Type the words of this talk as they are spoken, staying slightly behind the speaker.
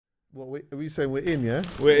What are we saying? We're in, yeah?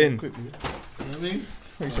 We're in. Quickly. You know what I mean?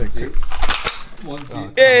 What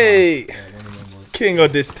you say? Hey, king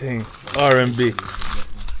of this thing, R&B. You know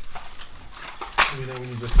when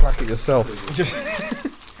you just crack it yourself.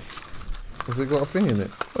 Has it got a thing in it?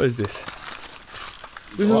 What is this?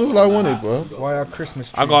 This is all I wanted, bro. Why are Christmas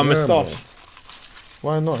trees? I got a Yeah, moustache.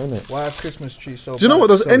 Why not, innit? Why are Christmas trees so Do you know what?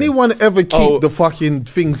 Does anyone ever keep Oh. the fucking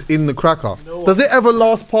things in the cracker? Does it ever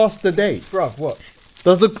last past the day? Bruv, what?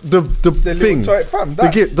 Does the thing, little toy, fam, the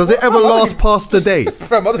gift, does it what? ever Fam, I don't last past the day?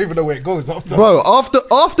 Fam, I don't even know where it goes after. Bro,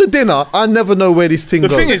 after dinner, I never know where this thing The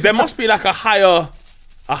goes. thing is, there must be like a high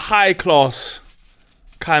class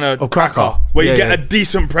kind of cracker. where Yeah, you get yeah. a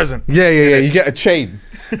decent present. Yeah. You get a chain.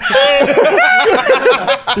 You get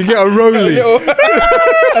a rollie.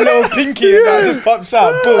 A little pinky and that just pops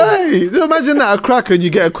out. Boom. Hey, imagine that, a cracker and you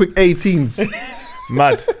get a quick 18s.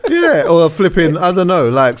 Mad. Yeah, or a flipping, I don't know,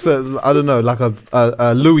 like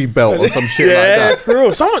a Louis belt or some shit like Yeah, that. for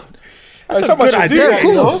real. Someone. That's a Someone good should do idea. that, of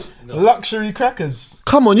you know? course. Luxury crackers.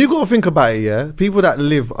 Come on, you got to think about it, yeah? People that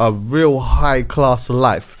live a real high class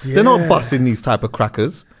life, they're not busting these type of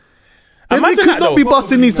crackers. They Imagine could that, not though. be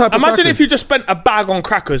busting these type of Imagine crackers. if you just spent a bag on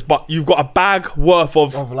crackers, but you've got a bag worth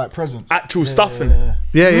of Of like presents. actual stuff in it.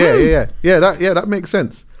 Yeah, that makes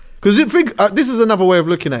sense. Because you think, this is another way of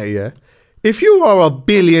looking at it, yeah? If you are a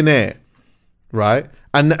billionaire, right?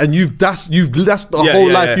 And that's the whole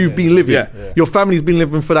life you've been living. Yeah. Your family's been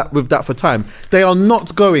living with that for time. They are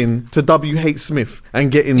not going to WH Smith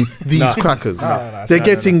and getting these crackers. No. They're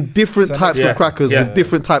getting different types Yeah. of crackers Yeah. with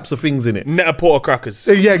different types of things in it. Net-a-Porter crackers.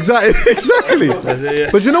 Yeah, exactly. Yeah.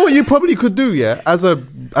 But you know what you probably could do, yeah? As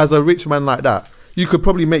a rich man like that, you could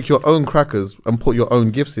probably make your own crackers and put your own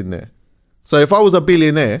gifts in there. So if I was a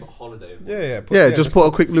billionaire, just put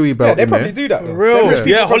a quick Louis belt they in probably there. do that. Though. real. Them rich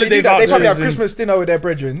people Yeah, probably holiday do that. They probably have vouchers and- Christmas dinner with their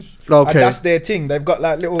brethren. Okay. And that's their thing. They've got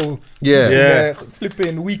like little Yeah. Yeah.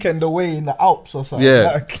 flipping weekend away in the Alps or something.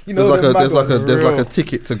 Yeah, Like, you know, there's like Real. a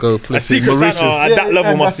ticket to go A flipping Secret Mauritius. Santa at that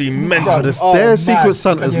level and must be that's- mental. Oh, Oh, their mad. Secret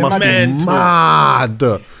Santas Can you must be imagine? mad.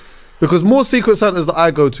 Because more Secret Santas that I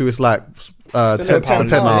go to, it's like a little a tenner, £10,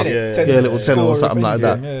 innit? yeah, a little tenner or Score, something if like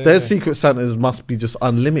that. anything. Yeah, Their yeah. Secret Santas must be just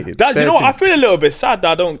unlimited. Dad, you Bare know what? I thing. feel a little bit sad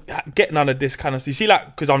that I don't get none of this kind of. You see, like,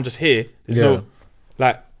 because I'm just here.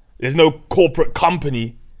 There's no corporate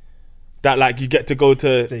company that like you get to go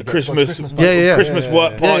to get to Christmas, Christmas Christmas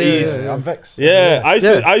work parties. Yeah. I'm vexed. Yeah, I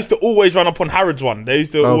Yeah. used to always run up on Harrods one. They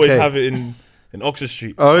used to always Okay. have it in Oxford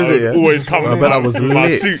Street. Oh, is I it, would yeah? Always come. I bet that was with my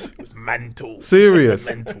lit. suit. It was mental. Serious.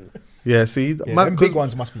 Mental. Yeah, see, Yeah, man, them 'cause big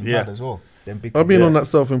ones must be Yeah. mad as well. Them big I've been ones. on that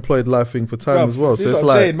self-employed life thing for time Bruv, as well. So this is it's what I'm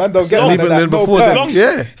like, saying, man, don't get and none even of that, then no before then, perks.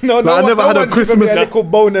 yeah. No, Like, no, I never had a one's given me Christmas. a little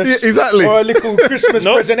bonus. Yeah, exactly. Or a little Christmas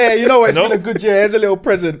No. present. Hey, you know what? It's No. been a good year. Here's a little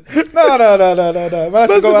present. No. Man, I have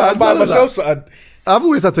to go out and buy None of myself that. something. I've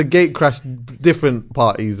always had to gate crash different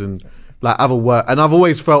parties and like other work, and I've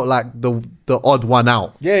always felt like the odd one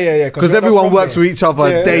out. Yeah. Because everyone works with each other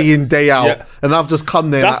Yeah, day in, day out, Yeah. and I've just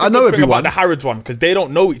come there. That's Like, the I know good thing everyone. about the Harrods one because they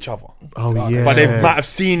don't know each other. Oh yeah, But they might have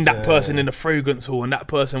seen that person in the fragrance hall, and that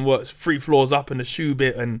person works 3 floors up in the shoe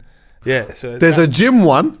bit, and yeah. So There's a gym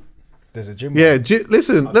one. There's a gym. Yeah,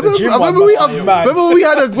 listen. Remember, gym I one remember we must have, be mad.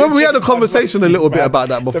 remember we had a conversation a little bit about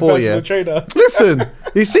that before. personal Yeah. trainer. Listen,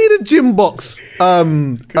 you see the gym box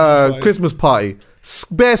Christmas party.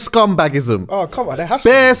 Bare scumbagism. Oh, come on. There has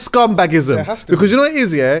Bare to scumbagism. There has to Because be. you know what it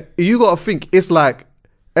is, yeah? You got to think, it's like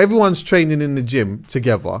everyone's training in the gym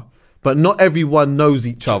together, but not everyone knows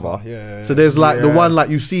each other. Yeah, so there's like the yeah. one, like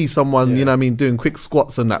you see someone, you know what I mean, doing quick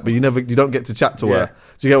squats and that, but you don't get to chat to Yeah. her.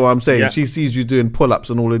 Do you get what I'm saying? Yeah. She sees you doing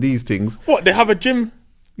pull-ups and all of these things. What, they have a gym?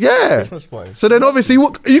 Yeah. Christmas party. So then obviously,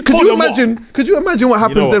 could you what? imagine what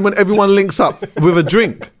happens know then what? when everyone links up with a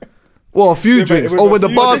drink? Well, a few drinks, with or a when the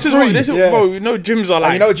few- bar's This free. is Yeah. bro. You know, gyms are And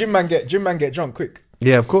like. you know, gym man get drunk quick.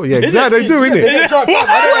 Yeah, of course. Yeah, Is exactly. it? They do, They innit? get drunk. fam.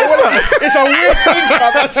 I don't know what it's a weird thing,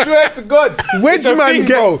 fam. I swear to God. Wedge It's a man thing,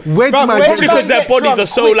 get- bro. wedge Fam, man wedge get- because man their get bodies drunk are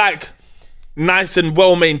so quick. like nice and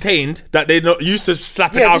well maintained that they're not used to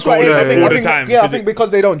slapping Yeah, that's alcohol what in I them think. all I the think, time. yeah, I think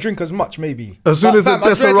because they don't drink as much, maybe. As soon as fam, the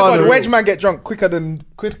I swear to God, Desperado- wedge man get drunk quicker than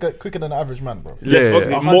the average man, bro. Less Yeah,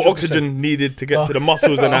 yeah. more 100%. oxygen needed to get to the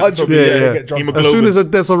muscles and that. 100%. Probably, Yeah, yeah. Get drunk. As soon Hemoglobin. as a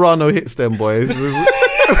Desorano hits them, boys,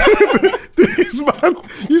 this man,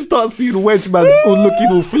 you start seeing wedge man all looking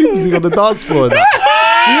all flimsy on the dance floor. And that.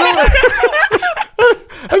 You know?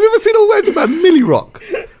 Have you ever seen a wedge man Millie Rock?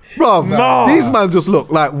 Bruv, No. these man just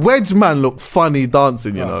look like wedge man look funny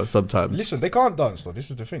dancing, you know, sometimes. Listen, they can't dance though. This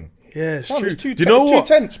is the thing. Yeah, it's Fam, true. it's too, Do you know it's what?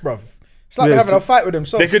 too tense, bruv. It's like Yeah, they're it's having a fight with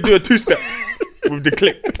themselves. They could do a 2-step with the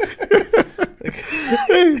click.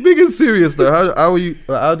 Hey, big and serious though.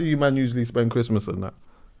 How do you man usually spend Christmas and that?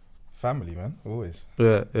 Family, man. Always.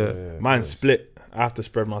 Yeah. Mine's always. split. I have to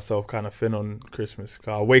spread myself kind of thin on Christmas.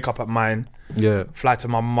 I wake up at mine, Yeah. fly to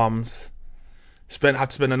my mum's, have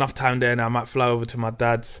to spend enough time there, and I might fly over to my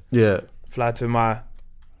dad's, Yeah. fly to my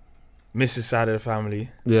missus side of the family.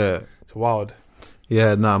 Yeah. It's wild.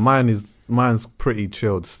 Yeah, nah, mine's pretty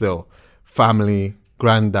chilled still. Family,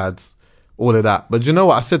 granddads, all of that. But you know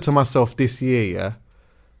what? I said to myself this year, yeah,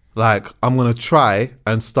 like I'm gonna try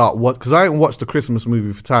and start because I ain't watched a Christmas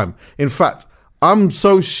movie for time. In fact, I'm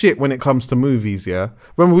so shit when it comes to movies. Yeah,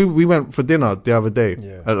 remember we went for dinner the other day.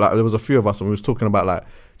 Yeah. And, like there was a few of us and we was talking about like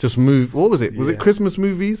just what was it? Was it Yeah. Christmas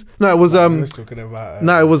movies? No, it was I was talking about.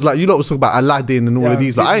 No, it was like you lot was talking about Aladdin and all Yeah, of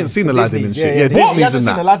these. Like I ain't Disney- seen Aladdin and Disney's, shit. yeah, Yeah, yeah. What? He Disney's hasn't and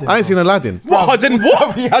seen that. Aladdin, I ain't bro. seen Aladdin. What? As in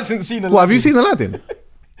what? He hasn't seen Aladdin. What have you seen Aladdin?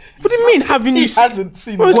 What do you mean? Haven't He you? hasn't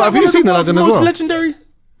seen Bro, it's What, like have you one of the seen world's Aladdin as most well? legendary.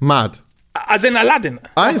 Mad. As in Aladdin.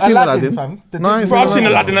 I ain't seen Aladdin, Aladdin. fam. The No, I ain't Disney- Bro, seen I've seen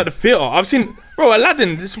Aladdin. Aladdin at the theatre. I've seen, bro, Aladdin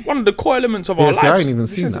is one of the core elements of our Yeah, see, I lives. ain't even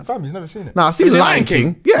This seen is the that. fam. He's never seen it. No, I've seen Have you seen Lion Lion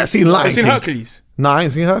King. King? Yeah, I've seen Lion I've seen King. Hercules. No, I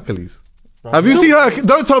ain't seen Hercules. Have you seen Hercules?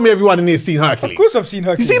 Don't tell me everyone in here has seen Hercules. Of course, I've seen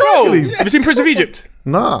Hercules. You seen Bro, Hercules? have you seen Prince of Egypt?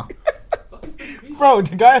 Nah. Bro,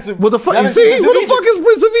 the guy had to. What the fuck? You You haven't see? seen What the Prince of fuck is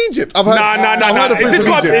Prince of Egypt? I've heard. Nah. I've heard of Is Prince this of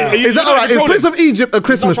got- Egypt. you Is that know alright? you're Is Prince trolling. of Egypt a He's not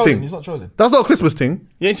Christmas trolling, thing? He's not trolling. That's not a Christmas thing.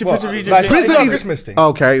 You ain't seen What? Prince of Egypt? Like, yet? Prince it's of not a Egypt. Christmas thing.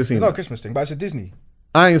 Okay, I ain't seen It's not a it. Christmas thing, but it's a Disney.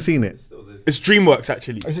 I ain't seen it. It's DreamWorks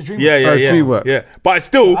actually. Is it DreamWorks? Yeah, Oh, it's yeah. DreamWorks. Yeah, but it's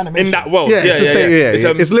still Animation. in that world. Yeah, it's the same.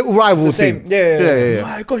 Yeah, It's it's little rival It's the same. thing. Yeah.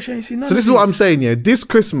 my gosh, you ain't seen none. So this is what I'm saying, yeah. This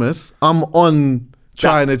Christmas, I'm on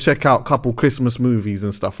trying to check out a couple Christmas movies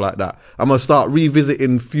and stuff like that. I'm gonna start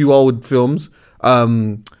revisiting a few old films,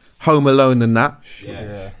 Home Alone and that.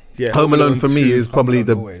 Yes. Yeah, Home Alone for me 2. is probably Alone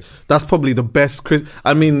the always. that's probably the best.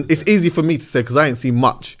 I mean, it's easy for me to say because I ain't seen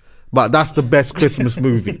much, but that's the best Christmas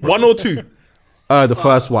movie. 1 or 2. The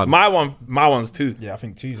first one. My one's 2. Yeah, I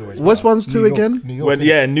think two's always. Which better. one's two New York- again? New York. When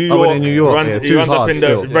New York. Oh, when in New York, yeah, He two's runs up hard in the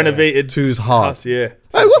still. renovated. Two's hard. house, yeah.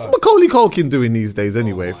 Hey, what's Macaulay Culkin doing these days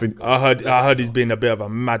anyway? I heard he's been a bit of a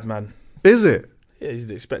madman. Is it? Yeah, he's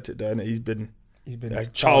expected though, innit? He's been been a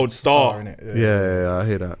child star. innit? Yeah, I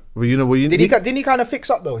hear that. But you know what? Didn't he kind of fix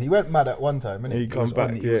up though? He went mad at one time, innit? He come was back,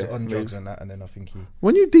 on, he was yeah, on drugs maybe. and that, and then I think he.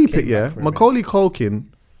 when you deep Came it, yeah, back for a Macaulay Culkin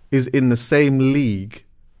is in the same league.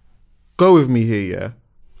 Go with me here, yeah,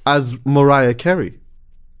 as Mariah Carey.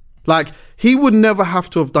 Like he would never have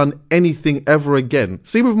to have done anything ever again.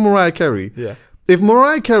 See with Mariah Carey, Yeah. if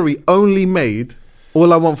Mariah Carey only made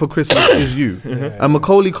 "All I Want for Christmas Is You" and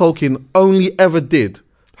Macaulay Culkin only ever did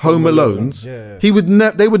Home Alones, Yeah. he would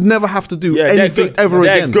they would never have to do Yeah, they're anything good. ever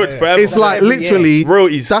They're again. good forever. It's like Every year. literally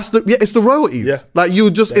Royalties. That's it's the royalties. Yeah. Like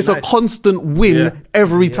you just, it's a nice. constant win Yeah.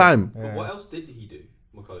 every time. But what else did he do,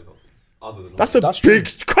 Macaulay Culkin? Other than That's a That's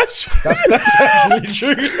big question. That's actually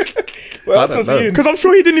true. What else don't was know. he in? Because I'm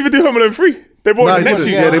sure he didn't even do Home Alone 3. They bought No, it he the next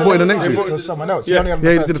didn't. year. Yeah, they bought it the next It year. was someone else. Yeah. He only had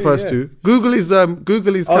Yeah, he did the first yeah. two. Google his Oh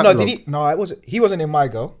catalog. no, did he? No, it wasn't. He wasn't in My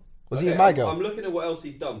Girl. Was he in My Girl? I'm looking at what else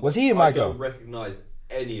he's done. Was he in I My don't Girl? recognise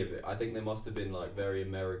any of it. I think they must have been like very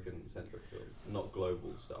American-centric films, not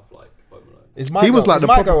global stuff like Home Alone. Is My He Girl, was like is the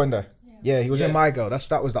My prop- Girl in there? Yeah, he was in Yeah. My Girl.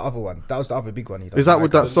 That was the other one. That was the other big one. He done. Is that My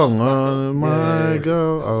with Girl. that song? My Yeah.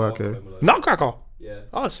 girl. Oh, okay. Home Alone. Nutcracker. Yeah.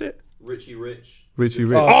 Oh, shit. Richie Rich. Richie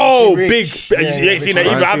Rich. Oh, Rich. big. Yeah, you yeah, ain't seen Rich.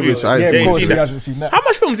 that either, I have see you? Rich. I Yeah, see of ain't course seen he that. hasn't seen that. How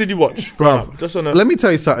much films did you watch? Bruv, Just on a. let me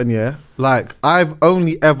tell you something, yeah. Like, I've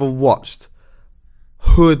only ever watched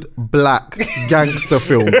hood black gangster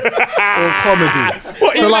films or comedy.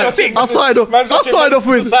 What, So you like, like six? I started Man's watching Menace to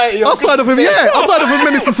Society on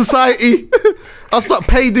Menace to Society. I started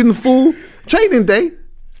Paid in Full, Training Day,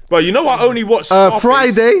 But you know, I only watched Scarface.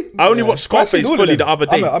 Friday. I only watched Scarface all of fully them. the other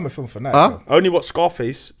day. I'm a film fanatic. Huh? I only watched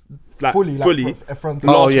Scarface like Fully, fully. front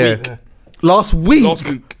Oh Last yeah, week. last week. Last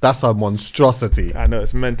week. That's a monstrosity. I know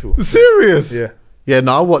it's mental. Serious? Yeah. Yeah,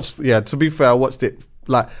 no, I watched, to be fair, I watched it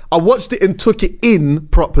and took it in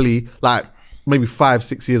properly like maybe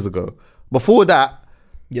 5-6 years ago. Before that,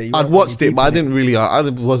 Yeah, you I'd weren't watched really it, but I deep in didn't really, I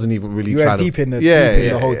wasn't even really You were trying deep to. in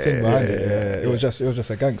the whole thing behind it. Yeah. It was just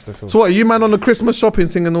a gangster film. So what, are you man on the Christmas shopping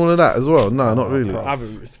thing and all of that as well? No, not really. I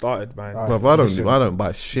haven't started, man. Bruv, I don't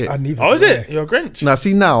buy shit. I need Oh, is it? You're a Grinch? Now,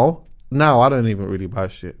 see, now I don't even really buy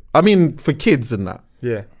shit. I mean, for kids and that.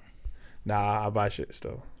 Yeah. Nah, I buy shit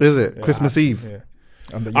still. Is it? Yeah, Christmas Eve? Yeah.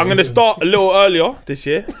 I'm going to start a little earlier this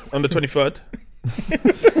year, on the 23rd. a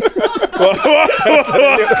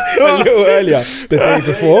little earlier, the day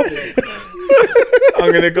before.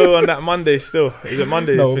 I'm going to go on that Monday still. Is it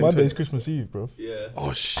Monday? No, Monday's Christmas Eve, bro. Yeah.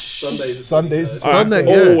 Oh, Sundays. Sundays. Sunday,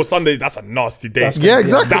 Oh, yeah. Sunday. That's a nasty day. That's Yeah, gonna be a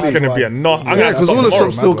exactly. That's big going to be a one. nasty. I'm Yeah, going to because all the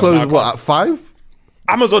shops still close, at what, at 5?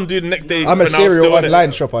 Amazon do the next day. I'm a for now serial still, innit?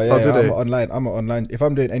 online shopper. Yeah, Oh, do I'm they? online. I'm an online. If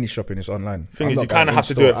I'm doing any shopping, it's online. Thing I'm is, not you kind of going have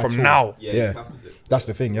to do it in-store from at all. now. Yeah, Yeah. you have to do it. That's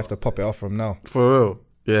the thing. You have to pop it off from now. For real.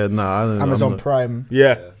 Yeah, nah. I don't know. Amazon I'm not- Prime,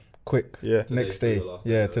 Yeah. quick. Yeah. Next Today's the day. last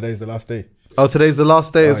day. Yeah, today's the last day. Oh, today's the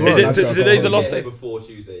last day as Oh, well. Is it I've got- today's the I've got- last Yeah, day? before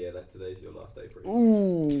Tuesday, yeah, today's your last day. Pretty much.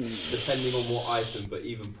 Ooh. Depending on what item, but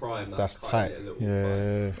even Prime, That's cutting tight. it a little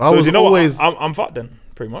Yeah. I So was do you know always, what? I'm fucked then,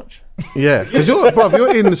 pretty much. yeah, because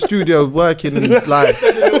you're in the studio working and like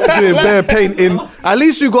doing bare painting. At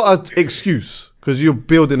least you got an excuse because you're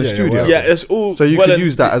building a Yeah, studio. well, Yeah, it's all. So you well could and-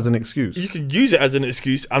 use that as an excuse. You can use it as an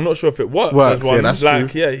excuse. I'm not sure if it works. Works, as one. yeah, that's like,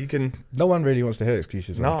 true. yeah, you can. No one really wants to hear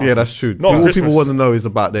excuses. No. Yeah, that's true. Not All Christmas. people want to know is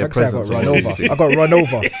about their Like I say, I got presents. run and over. everything. I got run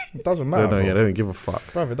over. It doesn't They matter. don't, yeah, bro. they don't give a fuck.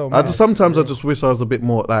 Bruv, it don't I matter. just sometimes I just wish I was a bit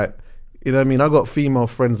more like, you know what I mean? I got female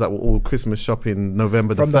friends that were all Christmas shopping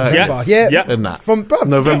November the From 30th November. Yeah. Yeah. and that. From bruv.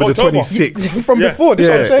 November Yeah, the October. 26th. From Yeah. before. This is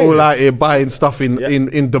what I'm Yeah, saying. all out here buying stuff in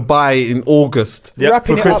Dubai in August. Yeah.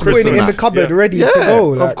 Wrapping for it up, Christmas putting it and in the that. cupboard, Yeah. ready Yeah, to go.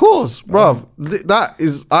 Like, of course, bruv. That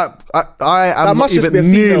is I am not must just even be a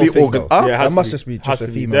female nearly thing, organized. though. Yeah, it has that to must be. just be Has just a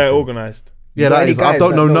to be. female. They're thing. organised. Yeah, Got that any is. I guys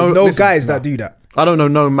don't that know no listen, guys that do that. I don't know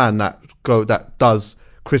no man that does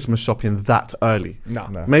Christmas shopping that early. No.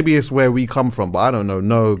 No. Maybe it's where we come from, but I don't know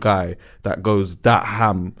no guy that goes that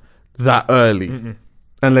ham that early.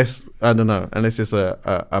 Unless I don't know, unless it's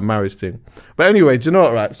a marriage thing. But anyway, do you know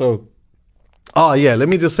what? Right, so yeah, let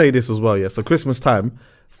me just say this as well. Yeah, so Christmas time,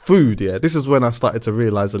 food. Yeah, this is when I started to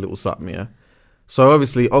realize a little something. Yeah, so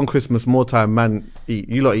obviously on Christmas, more time man eat.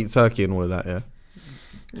 You lot eat turkey and all of that. Yeah.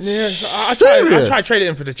 Yeah, so I Serious? try to trade it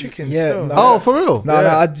in for the chicken. Yeah, still. no. Oh, for real? No,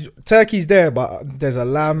 Yeah. turkey's there, but there's a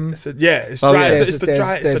lamb. It's it's Oh, dry. yeah. It's the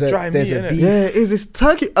dry. It's a dry meat. there's a innit? beef. Yeah, is this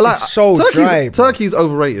turkey? Like It's so dry, bro. Turkey's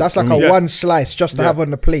overrated. That's for like me. a one slice just to Yeah. have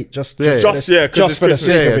on the plate. Just Yeah. Just, yeah, 'cause just it's for the Christmas.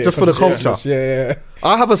 sake Yeah, of it. just for the because it's culture. Christmas. Yeah.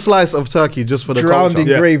 I have a slice of turkey just for the Drowned in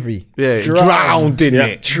culture. Yeah. gravy. Yeah, drowned in Yeah.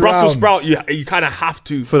 it Brussels Drowned. sprout. You kind of have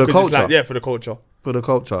to For the 'cause it's culture. yeah, for the culture. for the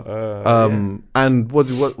culture. And what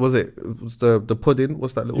was it? It was the pudding?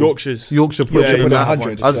 What's that little Yorkshires. Yorkshire pudding? Yeah, and pudding, that.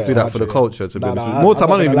 100, I just do that for the 100. culture. To be Nah, honest, nah, with you. More I'm time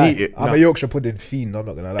I not don't even gonna eat lie. it. I'm No. a Yorkshire pudding fiend. I'm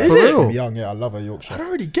not gonna lie. Is From it? real? young, yeah, I love a I Yorkshire.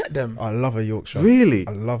 don't really get them. I love a Yorkshire. Really?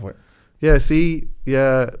 I love it. Yeah. See,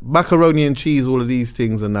 yeah, macaroni and cheese, all of these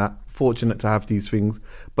things and that. Fortunate to have these things,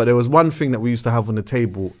 but there was one thing that we used to have on the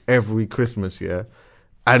table every Christmas, yeah.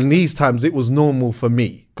 And these times it was normal for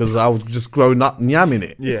me because I was just growing up yamming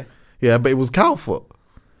it. Yeah, Yeah, but it was cow foot.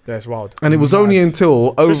 that's wild. And it was only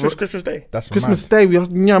until over Christmas Day. That's Christmas mad. Day we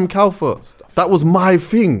had yam cow foot. That was my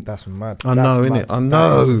thing. That's mad. I That's know, mad. innit? I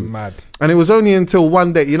That is know. mad. And it was only until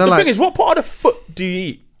one day, you know, The like thing is, what part of the foot do you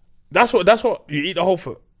eat? That's what you eat, the whole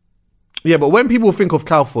foot. yeah, but when people think of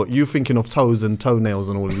cow foot, you're thinking of toes and toenails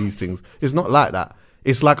and all of these things. It's not like that.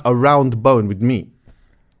 It's like a round bone with meat.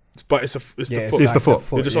 But it's Yeah, the foot. It's the foot.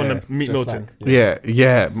 You're just on the meat just melting. Yeah,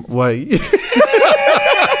 yeah. Well,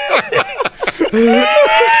 but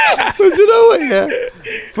you know what? Yeah,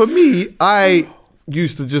 for me, I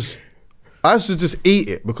used to just eat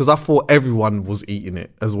it because I thought everyone was eating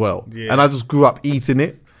it as well, Yeah. and I just grew up eating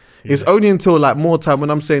it. It's only until like more time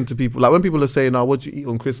when I'm saying to people, like when people are saying, "Oh, what did you eat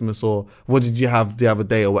on Christmas?" or "What did you have the other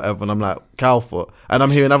day?" or whatever, and I'm like, "Cow foot," and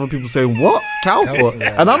I'm hearing other people saying, "What? Cow foot?"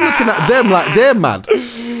 and I'm looking at them like they're mad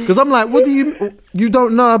because I'm like, "What do you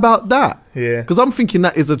don't know about that?" Yeah. Because I'm thinking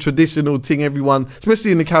that is a traditional thing. Everyone,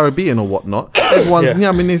 especially in the Caribbean or whatnot, everyone's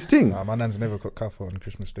Yeah. yamming this thing. Nah, my nan's never cooked cow foot on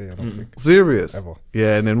Christmas Day. I don't think. Serious. Ever.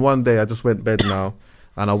 Yeah, and then one day I just went bed now,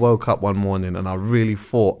 and I woke up one morning and I really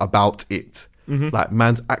thought about it. Like,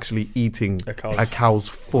 man's actually eating a cow's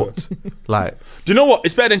foot. Like, Do you know what?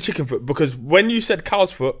 It's better than chicken foot because when you said cow's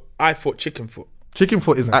foot, I thought chicken foot. chicken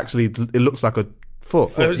foot is actually, it looks like a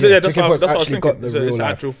foot. So yeah, that's chicken what I foot's was actually thinking. got the It's real an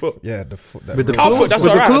life. actual foot. Yeah, the foot. With the Cow claws, foot, that's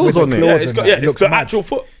with the alright. claws With the on it. claws Yeah, it's and got that. yeah, It it's looks the mad. actual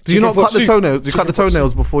foot. Do you not foot cut the soup. toenails? Do you cut the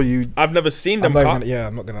toenails before you... I've never seen I'm them not cut. gonna, yeah,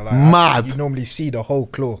 I'm not gonna lie. Mad. You normally see the whole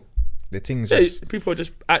claw. The things Yeah, just people are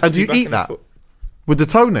just actually. And do you backing eat the that? foot. With the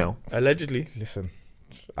toenail? Allegedly. listen.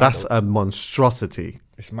 That's a monstrosity.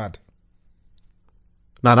 It's mad.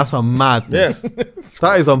 Nah, that's a madness.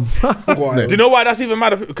 That is a madness. Do you know why that's even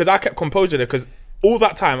mad? Because I kept composure there. Because all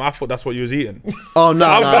that time I thought that's what you was eating. Oh, no,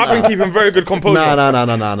 I've been keeping very good composure.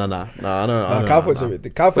 No. Cow foot's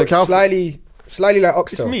cow foot- slightly like It's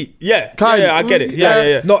oxtail. meat. Yeah. Kind- yeah, I get it.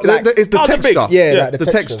 Yeah. Not like it's the How's it texture. big? Yeah, Yeah, like the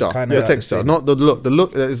texture. kinda The like texture, same. not the look. The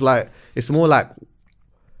look is like, it's more like,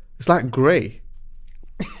 it's like grey.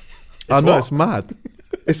 I know, what? it's mad.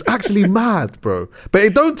 It's actually mad, bro. But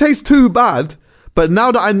it don't taste too bad. But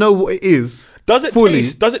now that I know what it is, Does it fully,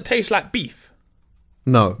 taste like beef?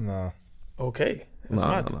 no. No. Okay. That's No,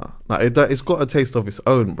 mad. no, no. It's got a taste of its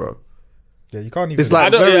own, bro. Yeah, you can't even. It's like I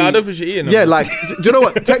don't, very, I don't think she's eating them. yeah, like do you know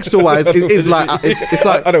what? Texture wise, it's like it's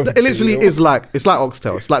like I don't it literally think so. is like it's like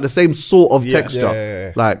oxtail. It's like the same sort of Yeah. texture.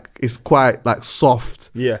 Yeah. Like it's quite like soft.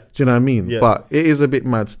 Yeah. Do you know what I mean? Yeah. But it is a bit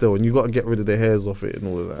mad still, and you got to get rid of the hairs off it and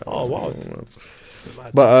all of that. Oh, wow.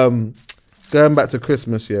 But going back to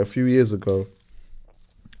Christmas, a few years ago,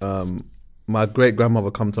 my great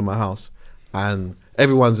grandmother come to my house, and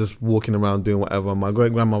everyone's just walking around doing whatever. My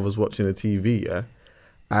great grandmother's watching the TV,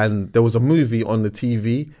 and there was a movie on the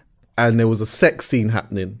TV, and there was a sex scene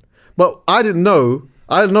happening, but I didn't know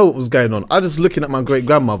what was going on. I was just looking at my great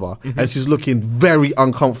grandmother, and she's looking very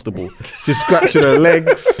uncomfortable. She's scratching her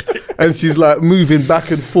legs, and she's like moving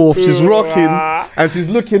back and forth. She's rocking, and she's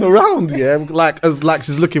looking around, like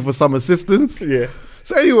she's looking for some assistance. Yeah.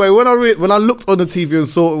 So anyway, when I looked on the TV and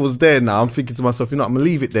saw it was there, now I'm thinking to myself, I'm gonna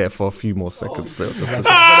leave it there for a few more seconds. Still,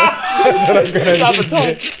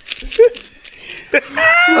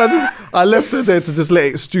 I left it there to just let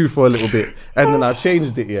it stew for a little bit, and then I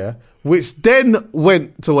changed it, which then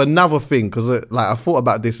went to another thing, because like I thought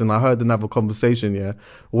about this and I heard another conversation,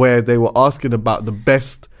 where they were asking about the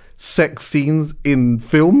best sex scenes in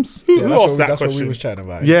films. Who that's asked what, that that's what question? we was chatting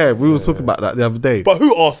about. Yeah, we were talking about that the other day. But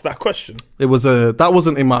who asked that question? It was that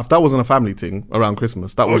wasn't a family thing around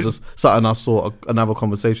Christmas. That was just something I saw another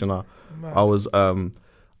conversation I was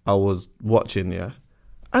watching,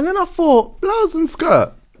 and then I thought blouse and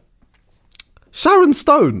skirt. Sharon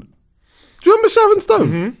Stone. Do you remember Sharon Stone?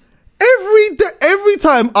 Mm-hmm. Every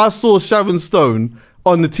time I saw Sharon Stone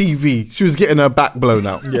on the TV, she was getting her back blown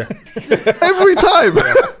out. Yeah. Every time.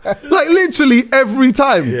 Like literally every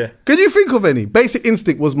time. Yeah. Can you think of any? Basic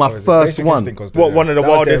Instinct was my first Basic one. Instinct was What, one of the that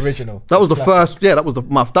was wildest- the original. That was the first. Yeah, that was the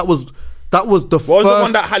that was the What was first. the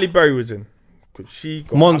one that Halle Berry was in? 'Cause she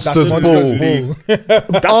got Monsters That's Ball. Monsters Ball.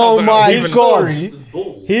 That Oh sounds like my even-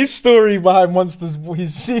 God. His story behind Monsters Ball.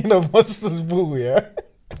 His scene of Monsters Ball. Yeah.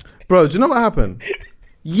 Bro, do you know what happened?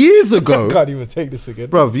 Years ago, Can't even take this again.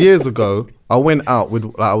 bro, years ago, I went out with,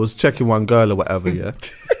 like, I was checking one girl or whatever,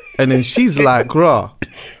 and then she's like, rah,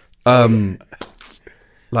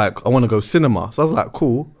 like, I want to go cinema. So I was like,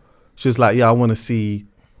 cool. She was like, yeah, I want to see,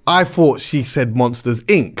 I thought she said Monsters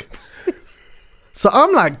Inc. So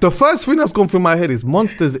I'm like, the first thing that's gone through my head is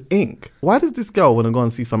Monsters Inc. Why does this girl want to go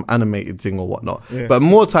and see some animated thing or whatnot? Yeah. But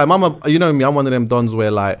more time, you know me, I'm one of them dons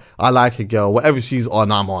where like, I like a girl, whatever she's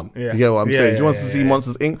on, I'm on. Yeah. You get what I'm Yeah, saying? yeah, She wants to yeah, see yeah.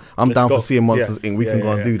 Monsters Inc. I'm Let's down go. for seeing Monsters Yeah. Inc. We Yeah, can go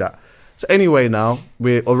yeah, and yeah. do that. So anyway, now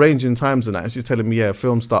we're arranging times and that, and she's telling me, yeah,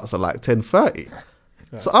 film starts at like 10:30.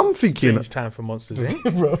 So I'm thinking, Strange time for Monsters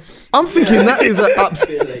Inc. Bro. I'm thinking that is at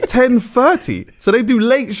 10:30. So they do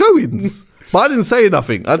late showings. But I didn't say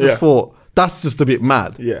nothing. I just Yeah. thought that's just a bit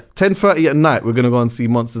mad. Yeah. 10:30 at night, we're gonna go and see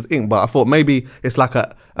Monsters Inc. But I thought maybe it's like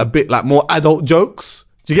a bit like more adult jokes.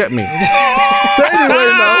 Do you get me? So anyway,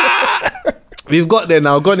 now we've got there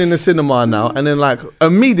now, gone in the cinema now, and then like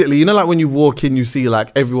immediately, you know, like when you walk in, you see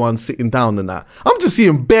like everyone sitting down and that. I'm just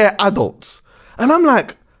seeing bare adults, and I'm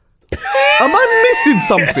like, am I missing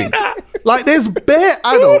something? Like there's bare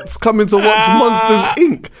adults coming to watch Monsters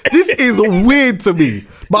Inc. This is weird to me,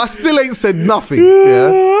 but I still ain't said nothing.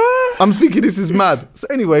 Yeah, I'm thinking this is mad. So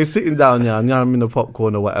anyway, sitting down, and I'm in the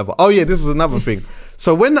popcorn or whatever. Oh yeah, this was another thing.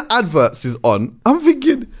 So when the adverts is on, I'm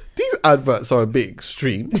thinking these adverts are a bit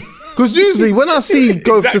extreme. Because usually when I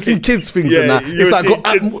go to see kids things and that, you it's like see got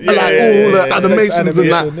kids- all the animations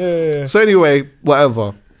and that. Yeah. So anyway,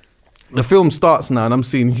 whatever. The film starts now and I'm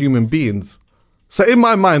seeing human beings. So in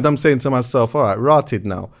my mind, I'm saying to myself, all right, rotted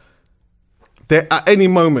now. At any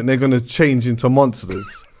moment, they're going to change into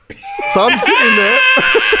monsters. So I'm sitting there.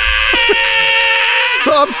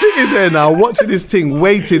 So I'm sitting there now watching this thing,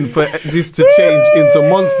 waiting for this to change into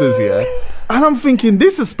monsters, and I'm thinking,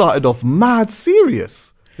 this has started off mad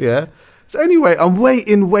serious, So anyway, I'm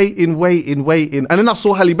waiting. And then I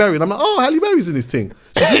saw Halle Berry and I'm like, oh, Halle Berry's in this thing.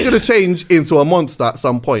 So she's going to change into a monster at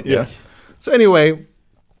some point, So anyway,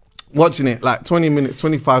 watching it like 20 minutes,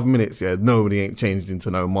 25 minutes, nobody ain't changed into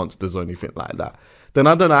no monsters or anything like that. Then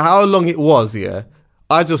I don't know how long it was,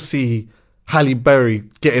 I just see Halle Berry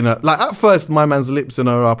getting her, like at first my man's lipsing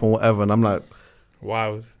her up and whatever, and I'm like,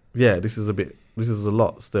 Wow. yeah, this is a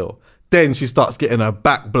lot still. Then she starts getting her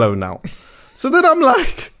back blown out. So then I'm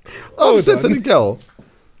like, I said to the girl,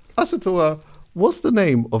 I said to her, what's the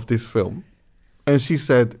name of this film? And she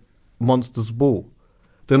said, Monsters Ball.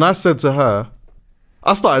 Then I said to her,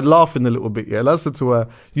 I started laughing a little bit, and I said to her,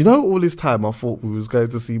 you know, all this time I thought we was going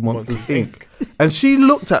to see Monsters Inc. And she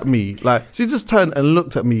looked at me, like, she just turned and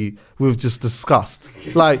looked at me with just disgust.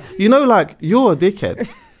 Like, you know, like, you're a dickhead.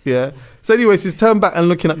 Yeah. So anyway, she's turned back and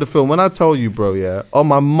looking at the film. When I tell you, bro, yeah, on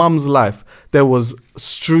my mum's life, there was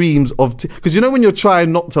streams of because you know when you're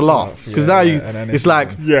trying not to laugh, because now it's like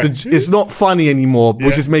it's not funny anymore,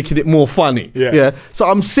 which is making it more funny. Yeah. So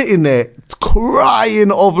I'm sitting there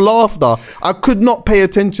crying of laughter. I could not pay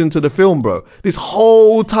attention to the film, bro. This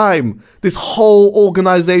whole time, this whole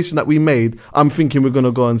organization that we made, I'm thinking we're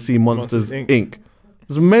gonna go and see Monsters Inc.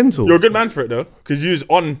 It's mental. You're a good man for it though, because you was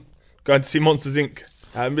on going to see Monsters Inc.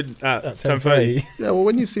 at 10:30. Yeah, well,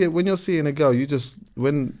 when you see it, when you're seeing a girl,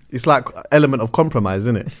 it's like element of compromise,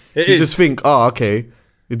 isn't it? You just think, oh, okay,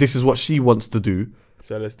 this is what she wants to do,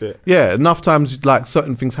 so let's do it. Yeah, enough times like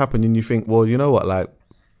certain things happen, and you think, well, you know what, like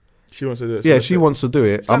she wants to do it. Yeah, she wants to do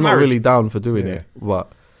it. I'm not really down for doing it, but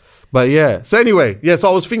yeah. So anyway, so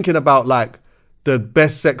I was thinking about like the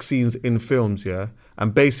best sex scenes in films, yeah,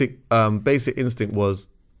 and Basic Instinct was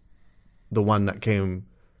the one that came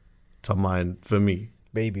to mind for me.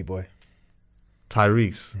 Baby boy.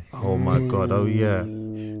 Tyrese. Oh my God. Oh yeah.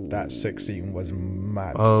 That sex scene was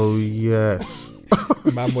mad. Oh yes.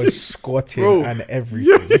 Man was squatting and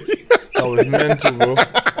everything. That was mental, bro.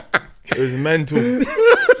 It was mental.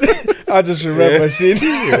 I just remember seeing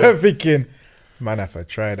thinking, man, if I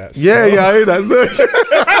try that. Yeah, I hear that.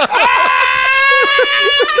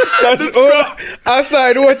 That's all. I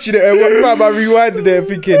started watching it and one time I rewinded it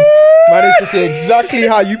thinking, man, it's to see exactly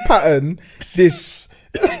how you pattern this,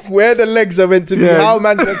 where the legs are meant to be, how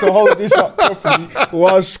man's meant to hold this up properly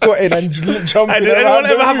while squatting and jumping around. Did anyone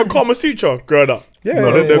ever have a Kama Sutra growing up? Yeah.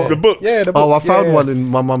 No, the books. Yeah, the book. Oh, I found one in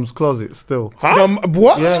my mum's closet still. Huh?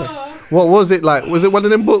 What? Yeah. What was it like? Was it one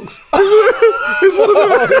of them books? It's one of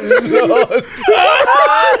them.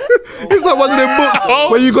 It's like one of them books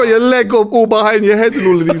where you got your leg up all behind your head and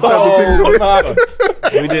all of these type of things.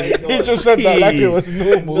 We didn't. He just said that like it was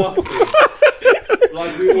normal.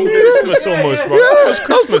 Like we all Christmas almost, bro. It was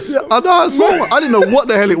Christmas. I know. I saw one. I didn't know what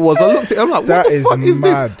the hell it was. I looked at it. I'm like, what the fuck is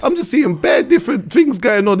mad. this? I'm just seeing bare different things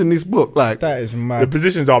going on in this book. Like that is mad. The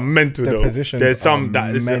positions are mental though. There's some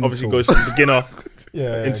that obviously goes from beginner,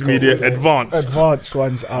 intermediate, advanced. Advanced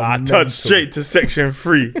ones are I turned straight to section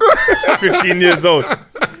 3. 15 years old.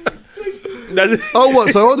 Oh,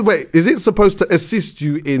 what? So wait, is it supposed to assist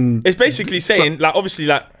you in? It's basically saying, like, obviously,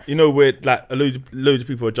 like, you know, where like loads of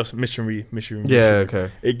people are just missionary. Yeah,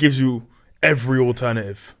 okay. It gives you every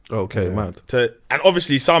alternative. Okay, mad. And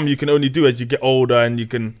obviously, some you can only do as you get older, and you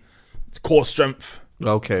can core strength.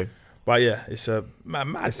 Okay. But yeah, it's a mad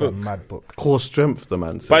book. A mad book. Core strength, the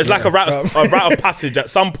man said. But it's like a rite of passage. At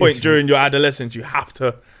some point during your adolescence, you have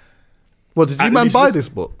to. Well, did you buy this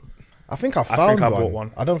book? I think I found one. I bought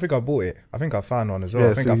one. I don't think I bought it. I think I found one as well.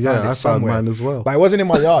 Yeah, I think I found it somewhere. mine as well. But it wasn't in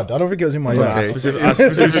my yard. I don't think it was in my yard. Okay.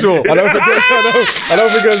 Specific Sure. I don't think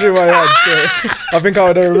it was in my yard. So I think I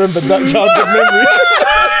would have remembered that childhood memory.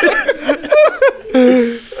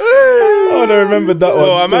 I would have remembered that one.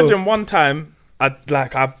 I imagine one time, I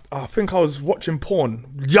think I was watching porn.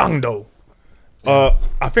 Young though.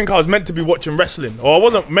 I think I was meant to be watching wrestling, or I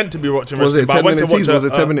wasn't meant to be watching wrestling. Was it 10-minute teaser? Was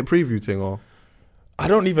it 10-minute preview thing or? I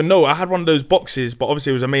don't even know. I had one of those boxes, but obviously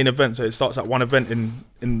it was a main event, so it starts at one event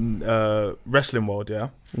in wrestling world, yeah.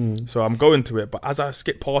 So I'm going to it, but as I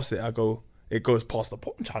skip past it, it goes past the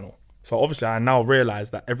porn channel. So obviously I now realise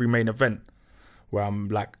that every main event where I'm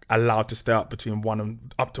like allowed to stay up between 1 and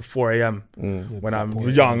up to 4 a.m. When I'm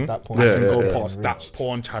young, I can go past that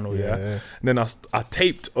porn channel, yeah. And then I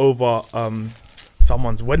taped over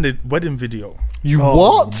someone's wedding video. You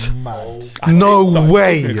what? Mad. No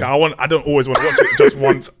way. Okay, I don't always want to watch it just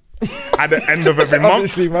once at the end of every month.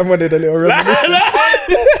 Obviously, man wanted a little reminiscence.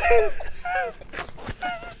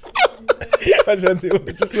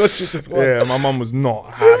 Just watch it just once. Yeah, my mum was not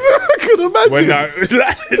happy. I could imagine.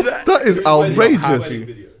 That is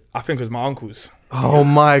outrageous. I think it was my uncle's. Oh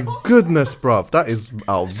my goodness, bruv. That is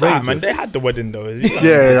outrageous. Man, they had the wedding though.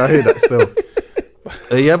 Yeah, I hear that still.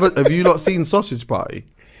 Have you not seen Sausage Party?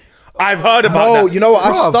 I've heard about that. You know what?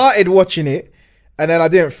 I Bruv. started watching it and then I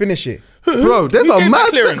didn't finish it. Bro, there's Who a gave mad that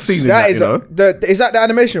sex clearance? scene in That that, is you know? is that the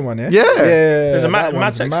animation one? Yeah. Yeah. There's a that mad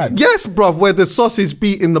one's sex scene. Yes, bruv, where the sausage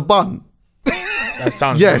beat in the bun. That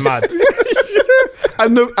sounds Yes. mad.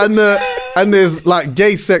 and there's like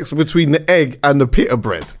gay sex between the egg and the pita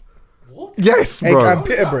bread. What? Yes, Egg bro. and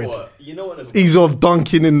pita bread. You know what? He's off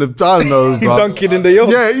dunking in the, I don't know, bro. Dunking in the yolk.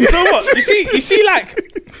 Yeah, yeah. So what? You see, like,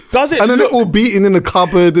 does it? And then look, they're all beating in the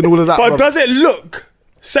cupboard and all of that. but bruv. does it look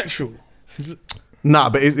sexual? Nah,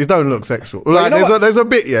 but it don't look sexual. Like, you know there's a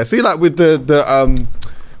bit, yeah. See, like with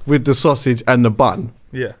the sausage and the bun.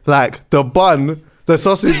 Yeah. Like the bun the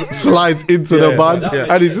sausage slides into the bun,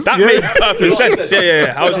 and he's That made perfect sense.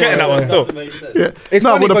 Yeah. I was getting that one still. Yeah. It's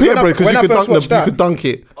no, funny but the 'cause pita when I- bread, because when you I could first dunk watched you that- could dunk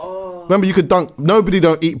it. Remember, you could dunk. Nobody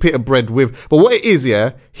don't eat pita bread with. But what it is,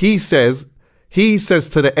 yeah, he says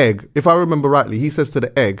to the egg. If I remember rightly, he says to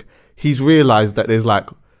the egg, he's realised that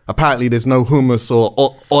apparently there's no hummus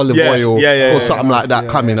or olive oil or something like that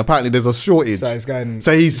coming. Apparently there's a shortage. So it's going-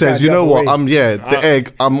 So he it's says, going you know the what? other way. The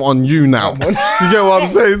egg. I'm on you now. You get what I'm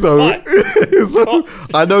saying? So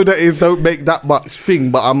I know that it don't make that much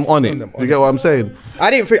thing, but I'm on it. You get what I'm saying? I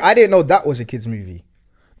didn't know that was a kids movie.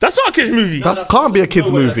 That's not a kids movie. That can't be a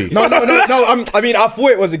kids movie. No. I mean, I thought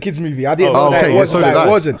it was a kids movie. I didn't know that okay, it wasn't. so did Like, I. it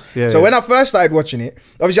wasn't. Yeah, So yeah. when I first started watching it,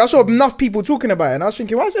 obviously I saw enough people talking about it, and I was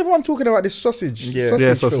thinking, why is everyone talking about this sausage? Yeah,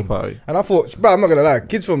 sausage film? party. And I thought, bro, I'm not gonna lie,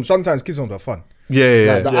 sometimes kids films are fun.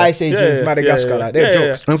 Yeah. Like the Ice Ages, Madagascar, like they're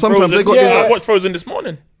jokes. And sometimes they got I watched Frozen this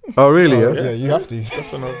morning. Oh really? Yeah. Yeah, you have to.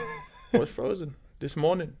 That's when I watched Frozen this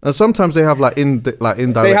morning. And sometimes they have like indirect.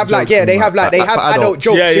 They have like jokes and they have for adult adults.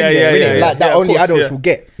 jokes Yeah, in there, yeah, innit? yeah, Like that yeah, of only course, adults yeah. will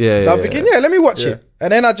get. Yeah, So I'm yeah, thinking, let me watch it.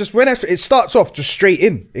 And then I just it starts off just straight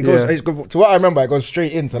in. It goes to what I remember. It goes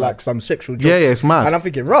straight into like some sexual jokes. Yeah, it's mad. And I'm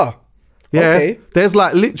thinking, raw. Yeah, Okay. there's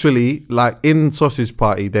like literally like in Sausage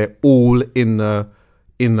Party, they're all in the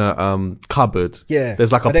cupboard. Yeah.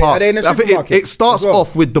 There's like a Are they- part. are they in the I think supermarket it starts as well?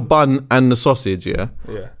 off with the bun and the sausage, yeah,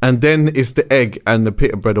 and then it's the egg and the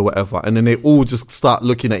pita bread or whatever, and then they all just start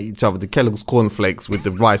looking at each other. The Kellogg's cornflakes with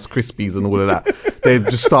the Rice Krispies and all of that. They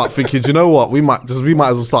just start thinking, do you know what? We might as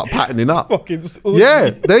well start patterning up.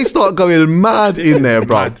 Yeah, they start going mad in there,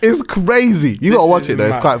 bro. It's crazy. You gotta watch it though.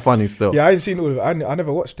 It's quite funny still. Yeah, I ain't seen all of it. I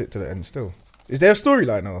never watched it to the end still. Is there a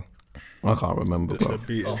storyline or? I can't remember, bro.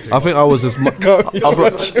 beating I think I was just,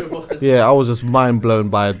 I was just mind blown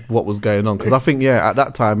by what was going on because I think, at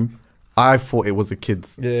that time, I thought it was a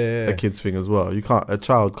kids thing as well. A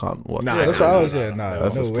child can't watch. Nah, it. Yeah, that's what I was. Yeah, nah,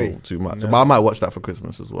 That's no just way. too much. But I might watch that for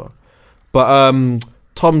Christmas as well. But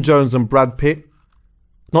Tom Jones and Brad Pitt,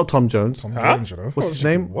 not Tom Jones. What's his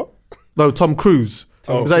name? What? No, Tom Cruise.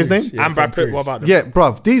 Is that his name? Yeah, And Brad Tom Pitt, what Cruise. about them? Yeah,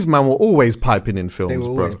 bruv, these man were always piping in films,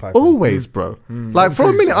 were bro. always piping. Always, bro. Like, for a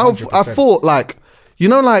Cruise, minute, I 100%. thought, like,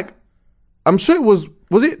 like, I'm sure it was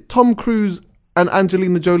it Tom Cruise and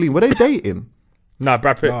Angelina Jolie? Were they dating? Nah,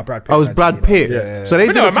 Brad Pitt. Nah, Brad Pitt. Oh, it was Brad Pitt. Yeah. So they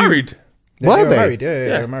But did they a were few- married. Were They they? married. Yeah, Yeah.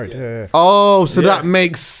 they're married. Yeah. Oh, so Yeah. that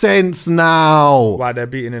makes sense now. Why they're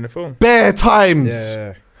beating in the film. Bare times.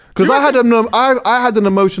 Yeah. Because I had an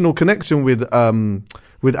emotional connection with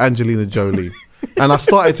Angelina Jolie, and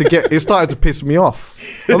it started to piss me off.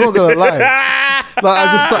 I'm not gonna lie.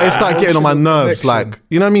 Like it started getting on my nerves. connection. Like,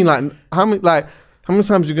 you know what I mean? Like how many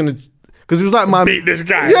times you're gonna? Because it was like my Beat this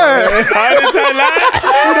guy. Yeah. How did they lie?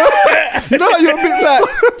 you know you're a bit like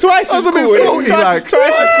Twice I is was a bit cool. salty, Twice is cool.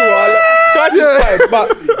 Twice is fine, but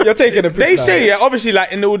you're taking a piss. They now. say, obviously,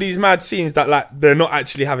 like in all these mad scenes that like they're not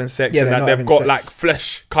actually having sex Yeah, and they're that not they've having got sex. like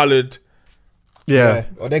flesh coloured. yeah.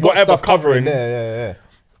 Or they got Whatever stuff covering covering. there. Yeah.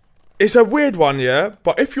 It's a weird one, yeah.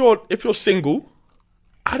 But if you're single,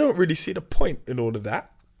 I don't really see the point in all of that.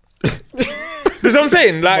 That's what I'm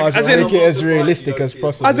saying. Like, Might as well make in, it as realistic as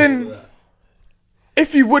possible. as in,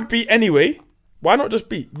 if you would be anyway, why not just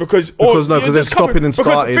be? Because no, you're 'cause they're just covering- stopping and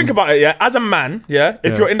because starting. Think about it, yeah. As a man, yeah,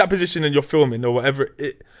 if Yeah. you're in that position and you're filming or whatever,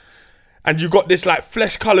 and you got this like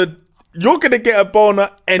flesh coloured, you're gonna get a boner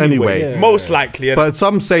anyway, Anyway. most likely. And But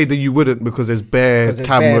some say that you wouldn't because there's bare 'Cause there's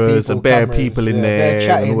cameras and bare cameras, people in yeah, there they're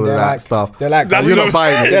chatting, and all of they're that like- stuff. They're like, That's You're not- not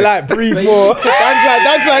buying it. they're like, breathe more.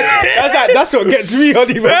 That's what gets me on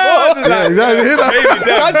even more. Yeah, exactly. Maybe them.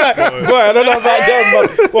 That's like, boy, I don't know about them,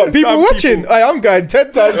 but what people Some watching? people- I'm going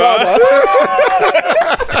 10 times harder.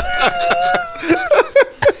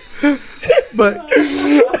 But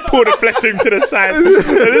Pull the flesh thing to the side.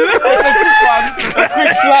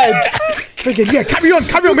 Quick slide. Thinking, yeah, carry on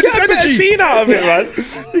with this Get a better energy. scene out of it, man.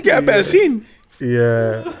 You get a better scene.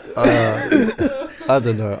 yeah, I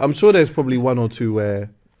don't know. I'm sure there's probably one or two where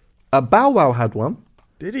Bow Wow had one.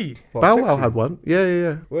 Did he? Bow Wow had one.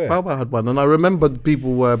 Yeah. Where? Bow Wow had one, and I remember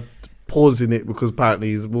people were pausing it because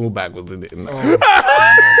apparently his wall bag was in it. And that. I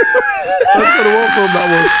don't know what film that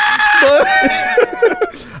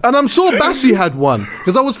was. And I'm sure Bashi had one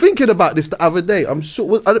because I was thinking about this the other day. I'm sure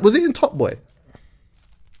was it in Top Boy?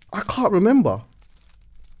 I can't remember.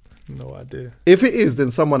 No idea. If it is, then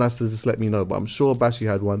someone has to just let me know. But I'm sure Bashi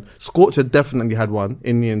had one. Scorcher definitely had one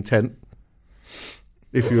in The Intent.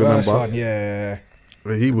 If you First remember, one, yeah.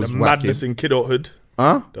 he was The wacky. madness in kidulthood.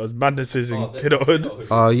 Huh? There was madnesses in kidulthood.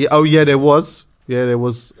 Yeah. Oh yeah, there was. Yeah, there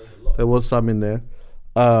was some in there.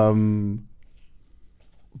 But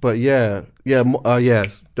yeah.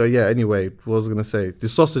 yeah. Anyway, what was I gonna say? The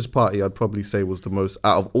Sausage Party, I'd probably say was the most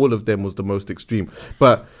out of all of them was the most extreme.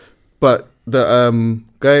 But the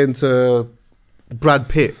going to Brad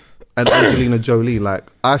Pitt and Angelina Jolie, like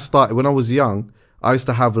I started when I was young. I used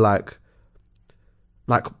to have like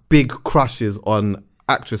big crushes on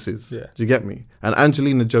actresses. Yeah. Do you get me? And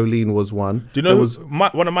Angelina Jolie was one. Do you know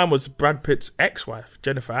one of mine was Brad Pitt's ex-wife,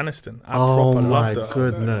 Jennifer Aniston. I Oh proper my loved her.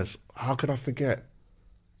 goodness! How could I forget?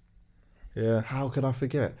 Yeah, How could I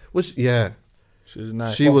forget? Which yeah, she was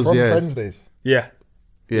nice. she was From yeah. Friends days. Yeah,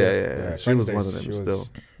 Yeah. She was Friends one of days, them she was- still.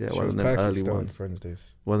 Yeah, She one was of them perfect early still in ones. Friends days.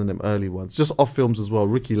 One of them early ones. Just off films as well.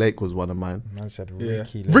 Ricky Lake was one of mine. Man said yeah.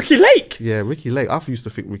 Ricky. Lake. Ricky Lake. Yeah, Ricky Lake. I used to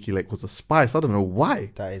think Ricky Lake was a spice. I don't know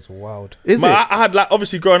why. That is wild. Is Man, it? I had like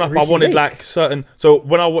obviously growing up, I Ricky wanted Lake. like certain. So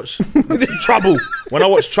when I watch Trouble,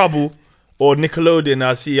 or Nickelodeon,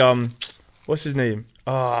 I see what's his name?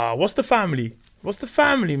 What's the family? What's the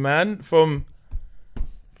family, man? From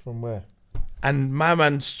where? and my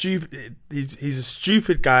man stupid. He's a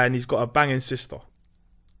stupid guy and he's got a banging sister.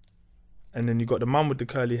 And then you got the mum with the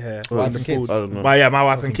curly hair. Wife and kids. I don't know. My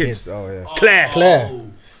wife and kids. Oh yeah. Claire.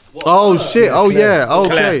 Oh shit! Oh yeah!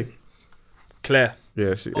 Okay. Claire.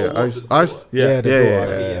 Yeah, she. Yeah, Oh, I. the Yeah. the Yeah,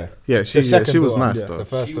 daughter, yeah. Yeah, she. The Yeah, second she was daughter. nice Yeah. though. The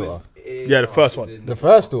first daughter. Yeah, the first one. The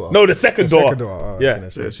first daughter. No, the second The daughter. second daughter. Oh, I was Yeah.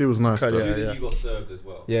 gonna say. Yeah, she was nice Curly though. hair. She was Yeah. in You Got Served as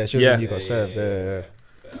well. Yeah, she was Yeah. when you got served. Yeah.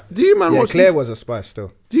 Do you man Yeah, watch? Claire was a spice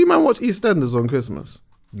still. Do you man watch EastEnders on Christmas?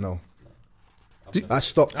 No. I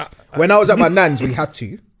stopped. When I was at my nan's, we had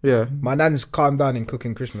to. Yeah. My nan's calmed down in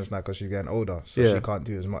cooking Christmas now because she's getting older, so Yeah. she can't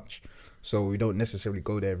do as much. So we don't necessarily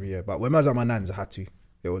go there every year. But when I was at my nan's, I had to.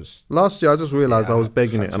 It was Last year, I just realised Yeah, I was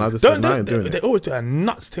begging it, and I just Don't, said, "No, I don't, ain't doing they it." always do a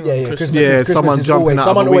nuts thing Yeah, on yeah, Christmas. Christmas Yeah, is- Christmas someone is jumping always- out of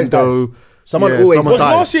someone a always window. dies. Someone Yeah, always someone Was dies.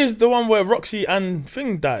 died. last year's the one where Roxy and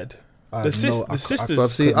Thing died? I The know- I- sisters. But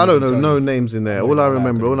see, couldn't I don't even know tell no you. names in there. I All I couldn't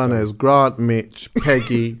remember, all I tell know you. is Grant, Mitch,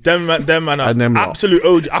 Peggy, them man are And them lot. absolute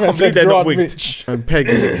OG. I can't believe they're not wigged. Mitch. and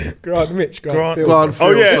Peggy. Grant Mitch. Grant- Phil. Grant, Phil,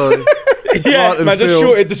 Oh, yeah. sorry. Yeah, Grant and Man, just Phil.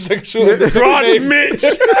 shorted the second Grant Mitch.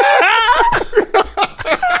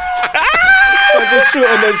 Man, just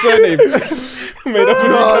shortened their surname. Made up a new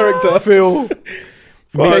Grant, character. Phil,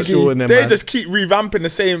 Marshall, and them. They man. just keep revamping the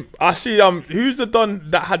same. I see who's the don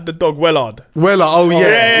that had the dog Wellard? Wellard. Oh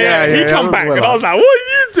yeah, He come I back remember and I was Wellard. like, what are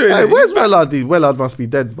you doing? Hey, where's Wellard? Wellard must be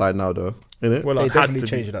dead by now, though. Innit? Wellard They has definitely to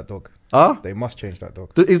changed be. that dog. Huh? They must change that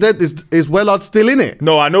dog. Is Wellard still in it?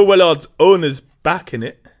 No, I know Wellard's owner's back in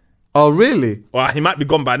it. Oh really? Well, he might be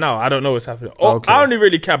gone by now. I don't know what's happening. Oh, Okay. I only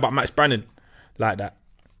really care about Max Brannon like that.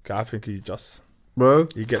 'Cause I think Bro,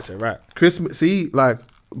 he gets it right. Christmas. See, like,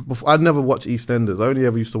 I'd never watch EastEnders. I only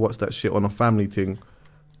ever used to watch that shit on a family thing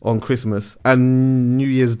on Christmas and New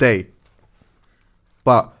Year's Day.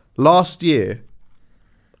 But last year,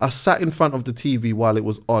 I sat in front of the TV while it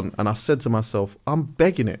was on, and I said to myself, "I'm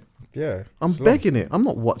begging it. Yeah. I'm it's long. begging it. I'm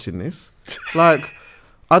not watching this. Like,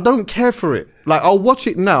 I don't care for it. Like, I'll watch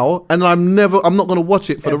it now, and I'm not gonna watch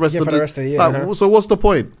it for the rest yeah, of for the the rest of the year. Like, so what's the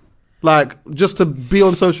point? Like, just to be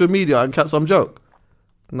on social media and catch some joke?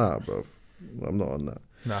 Nah, bro. I'm not on that.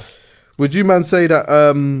 Nah. Would you man say that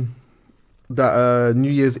New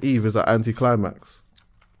Year's Eve is an anticlimax?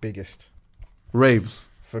 Biggest. Raves.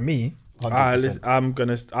 For me, 100%.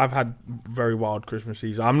 Listen, I've had very wild Christmas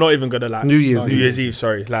Eve. I'm not even gonna like New Year's New Eve. Year's Eve.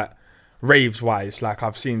 Sorry, like raves wise, like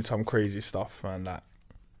I've seen some crazy stuff, man. Like,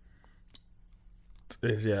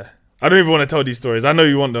 yeah. I don't even want to tell these stories. I know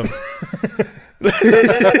you want them.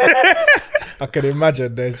 I can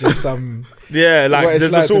imagine there's just some. Yeah, like What it's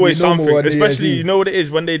there's like just to be always normal something. on New Year's Especially, Eve. you know what it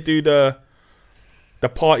is when they do the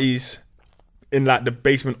parties in like the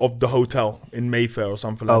basement of the hotel in Mayfair or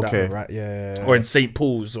something like Okay. that, Right, yeah. or in St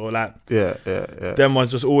Paul's or like Yeah. them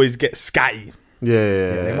ones just always get scatty.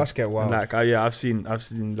 Yeah. They must get And wild. like I've seen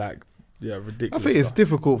like I ridiculous. think it's stuff.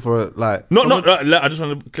 difficult for like. Not. I just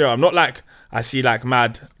want to clear up. Not like I see like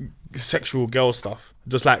mad sexual girl stuff.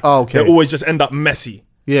 Just like Oh, okay. they always just end up messy.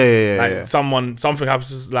 Yeah. Like something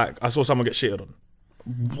happens. Like I saw someone get shitted on.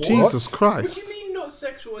 Jesus What Christ. do you mean not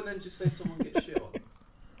sexual and then just say someone gets shit on?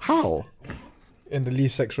 How? In the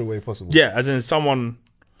least sexual way possible. Yeah, as in someone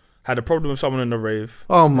had a problem with someone in the rave.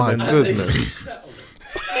 Oh my And then- goodness.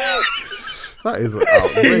 That is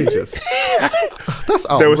outrageous. That's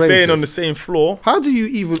outrageous. They were staying on the same floor. How do you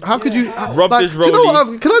even? How could you? Rub like, this do you know rollie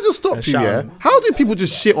what? Can I just stop and you? shout. Yeah. How do people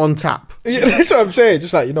just shit on tap? Yeah, that's what I'm saying.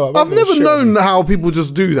 Just like, you know, I've never known how people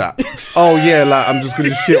just do that. Oh yeah, like I'm just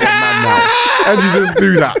gonna shit on man now, and you just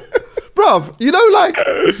do that, bruv. You know, like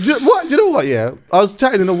what? You know what? Yeah, I was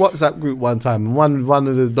chatting in a WhatsApp group one time, and one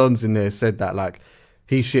of the dons in there said that like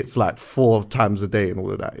he shits like 4 times a day and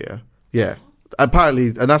all of that. Yeah. Apparently,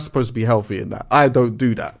 and that's supposed to be healthy in that. I don't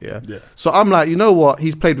do that, Yeah. So I'm like, you know what?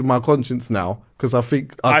 He's played with my conscience now because I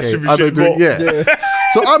think, okay, I should be I don't shitting do it. more. Yeah.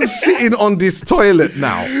 So I'm sitting on this toilet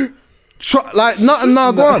now. Like, nothing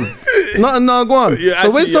nagwan. Nothing nagwan. Yeah, So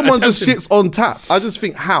when actually, someone just attempting. shits on tap, I just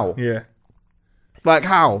think, how? Yeah. Like,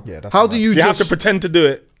 how? Yeah, that's how mad. do you You just... have to pretend to do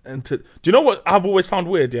it. Do you know what I've always found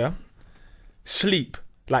weird, yeah? Sleep.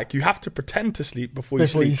 Like, you have to pretend to sleep before you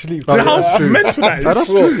sleep. Oh, Do you know yeah, how that's true. mental that is? That's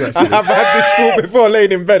true, actually. I've had this thought before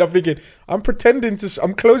laying in bed. I'm thinking,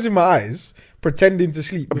 I'm closing my eyes, pretending to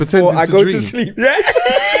sleep before Pretending I to go dream. to sleep. Yeah.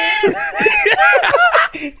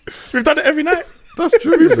 We've done it every night. That's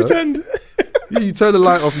true, you know. Pretend. Yeah, you turn the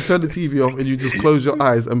light off, you turn the TV off, and you just close your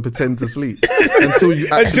eyes and pretend to sleep until you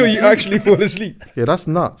Actually fall asleep. Yeah, that's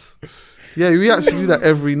nuts. Yeah, we actually do that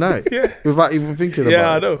every night without even thinking about it.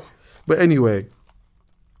 Yeah, I know. But anyway,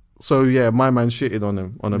 so yeah, my man shitted on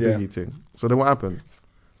him on a Yeah. Biggie thing. So then what happened?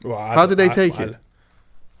 Well, How did they take it?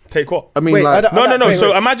 Take what? I mean, Wait, like, No. wait, So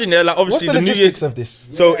wait. imagine, yeah, like What's obviously the the New logistics Year's. of this?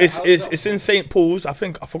 So it's in St. Paul's. I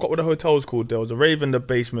forgot what the hotel was called. There was a rave in the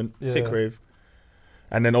basement, sick Yeah. rave,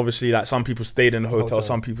 and then obviously like some people stayed in the hotel,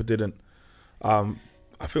 some people didn't.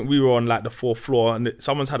 I think we were on like the 4th floor, and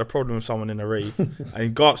someone's had a problem with someone in a rave, and you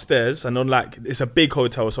go upstairs, and on like it's a big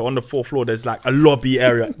hotel, so on the 4th floor there's like a lobby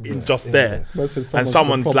area just there, and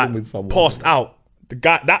someone's like passed out.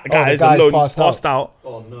 That guy is guy's alone, he's passed out. passed out,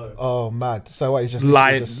 Oh no. Oh, mad. So what? He's just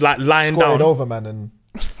lying scored down. over, man, and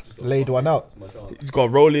laid one out. My chance. He's got a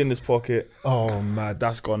rollie in his pocket. Oh, mad.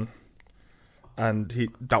 That's gone. And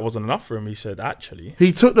that wasn't enough for him. He said, actually.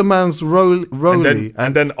 he took the man's rollie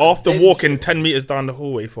And then after walking 10 meters down the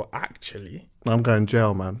hallway for actually, I'm going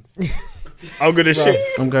jail, man. I'm gonna shit.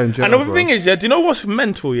 I'm going jail. And the bro. thing is, yeah, do you know what's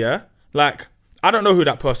mental? Yeah, like I don't know who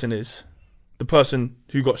that person is. The person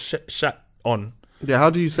who got shat on, Yeah, how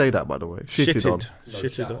do you say that, by the way? Shitted on.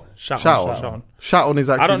 Shitted on, shat Shout on. on. Shout on is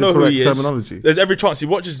I actually don't the know who correct he is. terminology. There's every chance he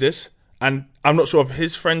watches this, and I'm not sure if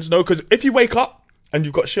his friends know. Because if you wake up and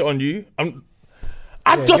you've got shit on you,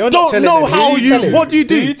 I just You're not don't telling know them. Who how are you. What do you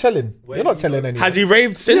Who are you do? telling? You're not telling anyone. Has he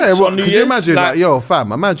raved since? Yeah, well, on New could Year's? you imagine, like, yo,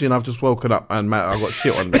 fam, imagine I've just woken up and man, I got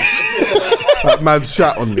shit on me. That man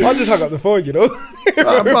shat on me. I just hung up the phone, you know.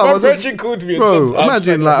 Bro, My I just- virgin called me. and Bro, said,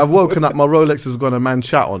 imagine like I've woken up, my Rolex has gone, a man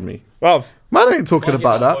shat on me. Bruv, Man ain't talking Can't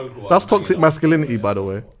about get that that. vocal That's out, toxic hang it up. masculinity, by the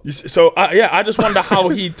way. so yeah, I just wonder how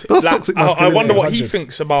he. That's toxic I masculinity, wonder what he 100.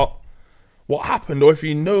 thinks about what happened, or if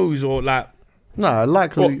he knows, or like. Nah,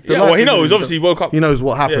 likely. Well, he knows. Obviously, he woke up. He knows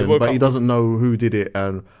what happened, woke but he up. doesn't know who did it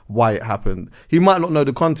and why it happened. He might not know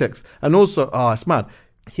the context. And also, it's mad.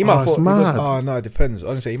 He might Oh, have it's thought. He mad. goes, oh no, it depends.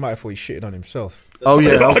 Honestly, he might have thought he shitted on himself. Oh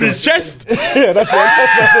yeah, on okay. his chest. Yeah, that's it.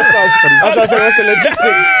 That's what I said. What's the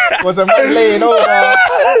logistics? Was a man laying over?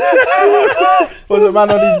 Was a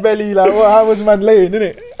man on his belly? Like, what? How was a man laying?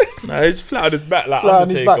 Innit? Nah, he's flat on his back, like Flat on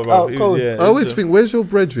his Undertaker, back, bro. out He was- cold. yeah, I always he's, think, where's your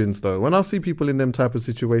brethren though? When I see people in them type of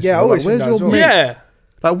situations, Yeah, I I'm always like, think where's that your as well. mates?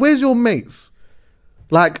 yeah. Like, where's your mates?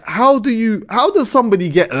 Like, how does somebody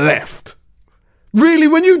get left? Really,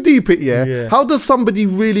 when you deep it, Yeah. how does somebody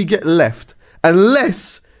really get left?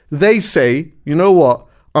 Unless they say, you know what,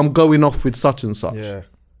 I'm going off with such and such. Yeah.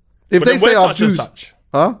 If But they then say where's I'll such and choose, such?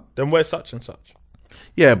 huh? Then where's such and such?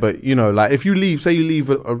 Yeah, but you know, like if you leave, say you leave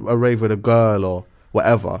a rave with a girl or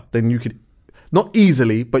whatever, then you could, not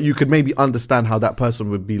easily, but you could maybe understand how that person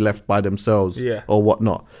would be left by themselves Yeah. or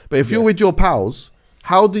whatnot. But if you're with your pals,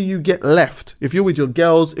 how do you get left? If you're with your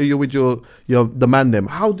girls, or you're with your the man them,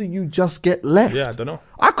 how do you just get left? Yeah, I don't know.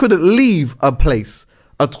 I couldn't leave a place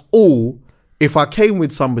at all if I came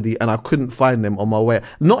with somebody and I couldn't find them on my way.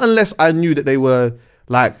 Not unless I knew that they were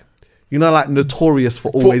like, you know, like notorious for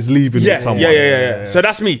always leaving Yeah, with someone. yeah. So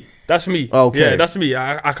that's me. That's me. Okay. Yeah, that's me.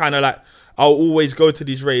 I kind of like, I'll always go to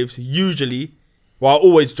these raves. Usually, well, I'll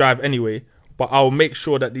always drive anyway, but I'll make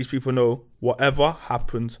sure that these people know whatever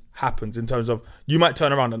happens, happens in terms of you might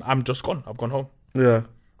turn around and I'm just gone. I've gone home. Yeah.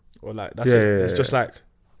 Or like, that's Yeah, it. yeah, It's yeah. just like,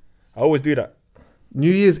 I always do that.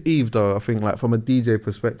 New Year's Eve, though, I think, like from a DJ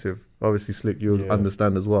perspective, obviously, Slick, you'll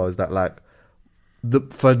understand as well, is that like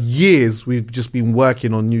for years we've just been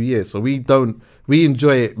working on New Year, so we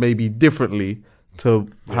enjoy it maybe differently to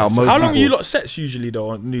how most. How long are people- you lot sets usually though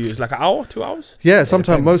on New Year's? Like an hour, 2 hours? Yeah,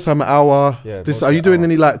 sometimes most time an hour. Yeah, This most are you of doing the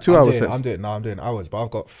any like 2 hour sets? I'm doing hours, but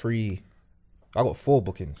I've got 4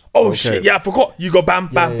 bookings. Oh Okay. shit! Yeah, I forgot. You go bam,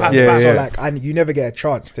 bam, bam, yeah. bam. So like, and you never get a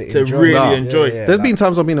chance to enjoy really that. enjoy. There's been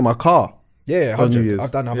times I've been in my car, Yeah, on New 100. Year's.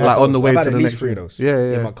 I've done. I've Like, had on the those. way I've to had the at least next 3 of room. those. Yeah.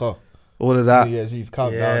 In my car. all of that. New Year's Eve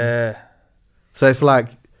countdown. Yeah. So it's like,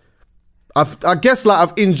 I guess like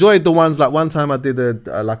I've enjoyed the ones like one time I did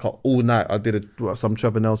a all night. I did some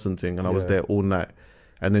Trevor Nelson thing and I was there all night,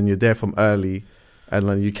 and then you're there from early, and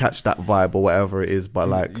then you catch that vibe or whatever it is. But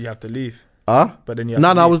like, you have to leave. but then you have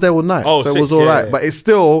no, to I leave. was there all night, Oh, so it sick, was all right. yeah. But it's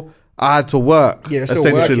still, I had to work. Yeah, it's still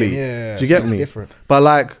essentially. working, yeah. Do you get It's me? different. But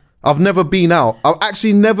like, I've never been out. I've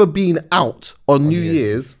actually never been out on New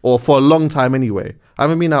Year's, or for a long time anyway. I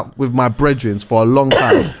haven't been out with my brethren for a long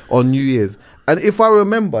time on New Year's. And if I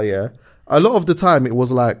remember, yeah, a lot of the time it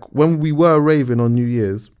was like when we were raving on New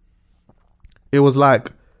Year's, it was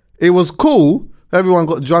like, it was cool. Everyone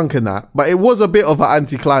got drunk and that, but it was a bit of an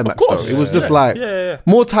anticlimax though. It was just like,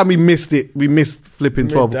 more time we missed it. We missed flipping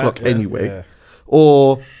 12 o'clock anyway. Yeah.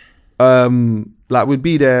 Or, like we'd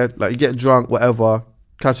be there, like you get drunk, whatever,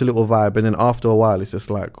 catch a little vibe, and then after a while, it's just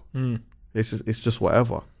like, it's just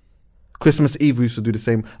whatever. Christmas Eve, we used to do the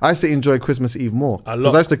same. I used to enjoy Christmas Eve more A lot.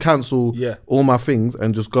 because I used to cancel Yeah. all my things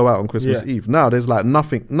and just go out on Christmas Yeah. Eve. Now there's like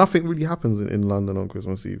nothing really happens in London on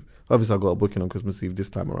Christmas Eve. Obviously, I got a booking on Christmas Eve this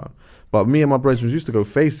time around, but me and my brothers used to go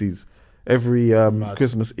Faces every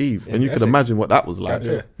Christmas Eve, and you can Essex. imagine what that was like. That's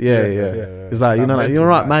it. Yeah. It's like, you know, like, you're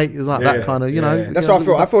right, mate. It's like that Yeah. kind of, you know. Yeah. That's what I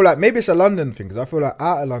feel. I feel like maybe it's a London thing because I feel like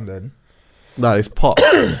out of London, No, it's pop.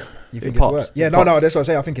 you think pops. it's worse. Yeah, It no, pops. that's what I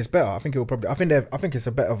say. I think it's better. I think it will probably. I think it's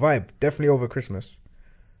a better vibe. Definitely over Christmas,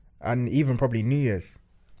 and even probably New Year's.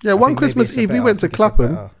 Yeah, I one think maybe Christmas it's a Eve we better- went to I think it's a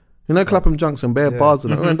Clapham. better- You know Clapham Junction, bare bars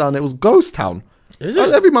and that. We went down. It was ghost town. Is it?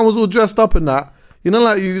 Every man was all dressed up in that. You know,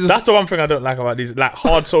 like you just That's the one thing I don't like about these, like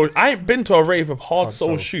hard soul. I ain't been to a rave of hard soul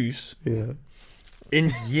soul. shoes yeah.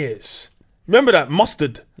 in years. Remember that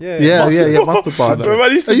mustard? Yeah, Mustard bar. Bro, I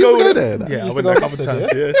used to Hey, you go go there. Yeah, I used went to there a go couple mustard,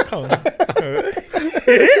 times. Yeah, come on.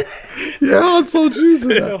 Yeah, hard soul shoes.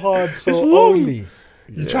 and that. hard so long. only.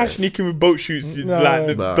 You try sneaking with boat shoots, No. like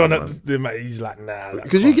the Nah, Donna, man. he's like, nah. That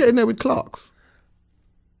Because you can't. get in there with Clarks.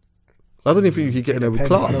 I don't even think you could get in there with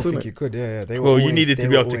Depends. I Clarks. don't think innit? you could. Yeah. They were Well, you always- needed they to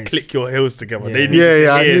be were able to always- click your heels together. Yeah. They needed Yeah,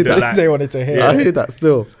 to I hear hear the, that. like, They wanted to hear. I hear that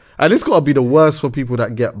still. And it's got to be the worst for people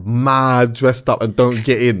that get mad dressed up and don't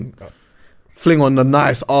get in. Fling on the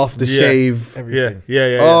nice aftershave. Everything.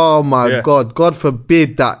 Yeah. Oh my Yeah. God. God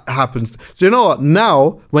forbid that happens. Do you know what?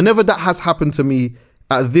 Now, whenever that has happened to me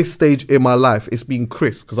at this stage in my life, it's been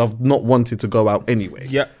Chris because I've not wanted to go out anyway.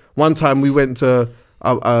 Yeah. One time we went to,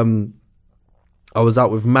 I was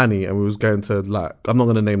out with Manny and we was going to, like, I'm not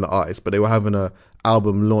going to name the artist, but they were having a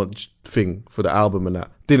album launch thing for the album and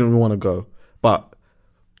that. Didn't really want to go. But,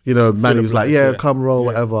 you know, Manny was like, yeah, come roll,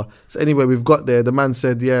 whatever. So anyway, we've got there. The man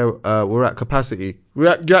said, yeah, we're at capacity. You're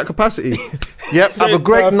at capacity. Yep, have a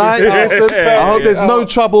great perfect. night, Alison. I hope there's no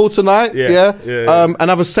trouble tonight. Yeah. And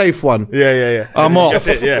have a safe one. Yeah. I'm off.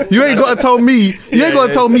 That's it, yeah. You ain't got to tell me. You ain't got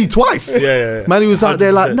to tell me twice. Yeah. Man, he was out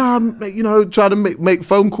there like, 100%. nah, you know, trying to make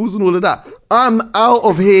phone calls and all of that. I'm out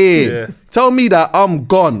of here. Yeah. Tell me that I'm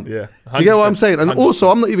gone. Yeah. Do you get what I'm 100%, saying? And 100%. also,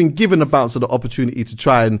 I'm not even giving a bouncer the opportunity to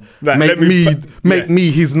try and Like, make let me- make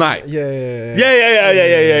me his night. Yeah.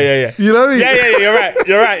 Yeah. You know what I mean? Yeah. You're right. When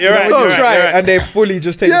You're you right. try You're it right. and they fully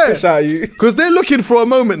just take the piss out of you. Because they're looking for a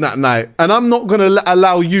moment that night, and I'm not going to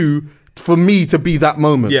allow you for me to be that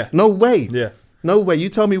moment. Yeah. No way. Yeah. No way. You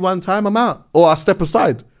tell me one time, I'm out. Or I'll step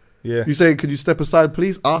aside. Yeah. You say, could you step aside,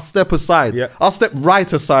 please? I'll step aside. Yeah. I'll step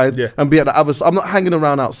right aside Yeah. and be at the other side. I'm not hanging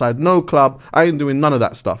around outside. No club. I ain't doing none of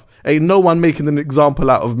that stuff. Ain't no one making an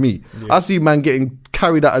example out of me. I see man getting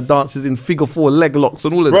carried out of dances in figure 4 leg locks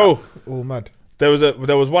and all of Bro, All mad. there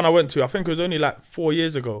was one I went to. I think it was only like 4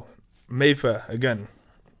 years ago. Mayfair again,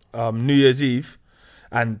 New Year's Eve,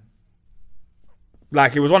 and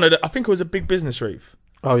like it was one of the. I think it was a big business rave.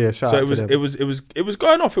 that. Oh yeah, shout So out it was to them. it was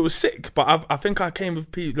going off. It was sick, but I think I came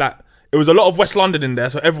with people like it was a lot of West London in there,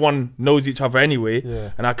 so everyone knows each other anyway.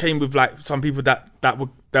 Yeah. And I came with like some people that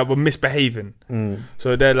were misbehaving, Mm.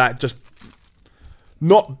 so they're like just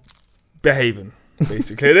not behaving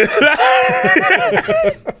basically.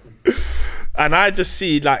 And I just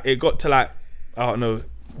see like it got to like I don't know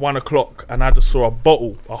 1 o'clock, and I just saw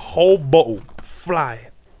a whole bottle fly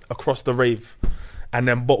across the rave, and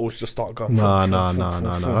then bottles just started going. Nah.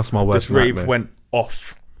 thump. That's my worst This rave nightmare. went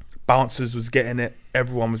off. Bouncers was getting it.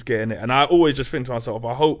 Everyone was getting it, and I always just think to myself,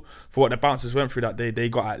 I hope for what the bouncers went through that day, they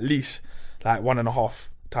got at least like 1.5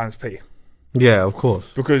 times pay, Yeah, of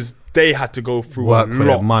course. because they had to go through Work a for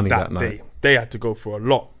their lot money that that day. night. They had to go through a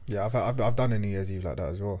lot. Yeah, I've done a New Year's Eve like that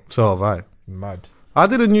as well. So have I. Mad. I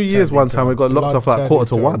did a New Year's one time. We got locked off like quarter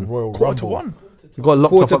to 1. Quarter to 1. We got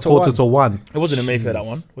locked off at quarter to 1. It wasn't in Mayfair that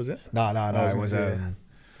one, was it? No, it was yeah.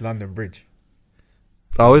 London Bridge.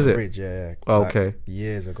 Oh, is it? Bridge, yeah. Okay.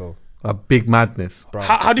 Years ago. A big madness. Bruv.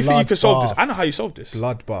 How do you think you could solve this? Bloodbath. I know how you solve this.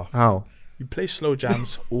 Bloodbath. How? You play slow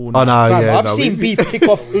jams all Oh night. no, Fam, yeah. I've no, seen we- beef kick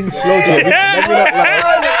off in slow jam. Let me not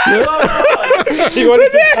lie. He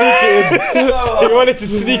wanted to sneak it in. He wanted to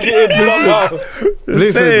sneak it in somehow.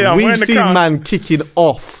 Listen, I'm we've wearing the seen crown. man kicking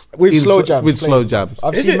off With in slow jams. With playing. slow jams.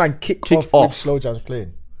 I've Is seen it? man kick Kick off off. with slow jams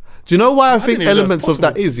playing. Do you know why I think didn't even know elements that's of that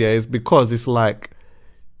possible. is? Yeah, is because it's like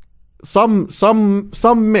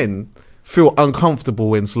some men feel uncomfortable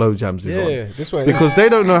when slow jams is Yeah, on this way. because they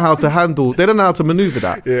don't know how to handle. They don't know how to maneuver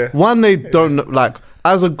that. Yeah. One, they don't know, like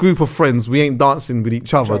as a group of friends, we ain't dancing with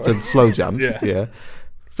each other to slow jams. Yeah. Yeah.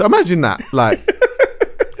 So imagine that, like.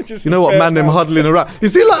 Just You know what, fair man, them enough. huddling around. You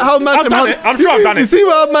see, like how man I've them done it. I'm sure I've done You it. see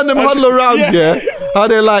how man them huddle around, yeah? How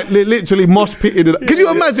they're like literally mosh pitted. Can you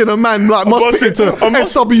imagine a man like mosh pitted to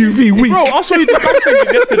SWV week? Bro, I saw you do gun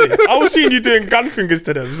fingers yesterday. I was seeing you doing gun fingers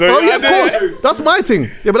to them. So Oh yeah, of course. That's my thing.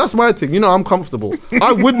 Yeah, but that's my thing. You know, I'm comfortable.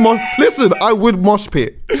 I would I would mosh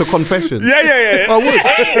pit to Confession. Yeah. I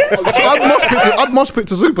would. I'd mosh pit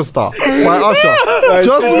to Superstar by Usher.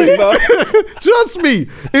 Trust me.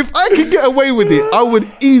 If I could get away with it, I would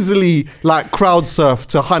easily like crowd surf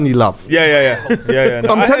to Honey Love. Yeah. No,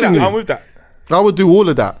 I'm I hear telling that. you. I'm with that. I would do all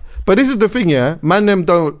of that. But this is the thing, yeah. Man, them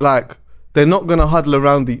don't like. They're not gonna huddle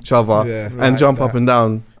around each other Yeah, and like jump that. up and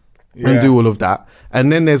down Yeah. and do all of that. And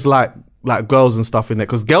then there's like girls and stuff in there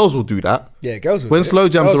because girls will do that. Yeah, girls. When slow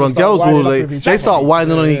jams are on, girls will they start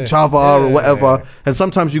whining on each other or whatever. And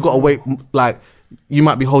sometimes you gotta wait. Like you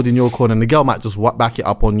might be holding your corner and the girl might just back it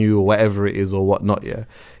up on you or whatever it is or whatnot. Yeah.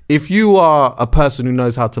 If you are a person who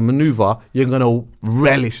knows how to maneuver, you're gonna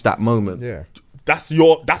relish that moment. Yeah. That's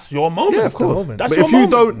your moment. Yeah, of course. moment. That's But your if you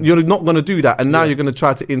moment. don't, you're not going to do that, and now you're going to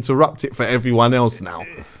try to interrupt it for everyone else now,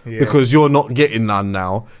 Yeah. because you're not getting none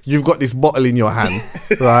now. You've got this bottle in your hand,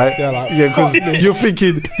 right? Yeah, like, because fuck this. you're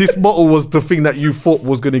thinking this bottle was the thing that you thought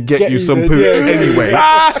was going to get Get you you some the- pooch yeah, yeah. anyway,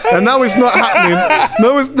 and now it's not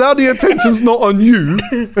happening. Now the attention's not on you,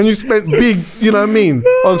 and you spent big, you know what I mean,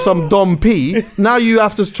 on some Dom P. Now you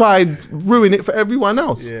have to try and ruin it for everyone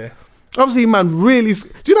else. Yeah. Obviously, man, really. Do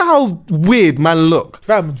you know how weird man look?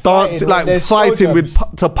 Fam, Dancing, fighting like when there's slow fighting with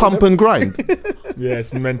jams. to pump and grind. Yeah,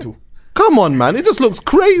 it's mental. Come on, man, it just looks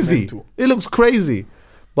crazy. Mental. It looks crazy.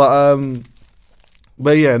 But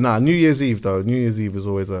yeah, nah. New Year's Eve though. New Year's Eve is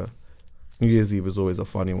always a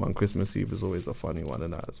funny one. Christmas Eve is always a funny one,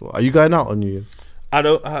 and that as well. Are you going out on New Year's? I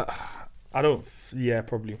don't. Yeah,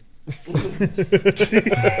 probably.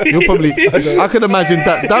 You'll probably. I can imagine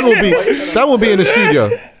that. That will be in the studio.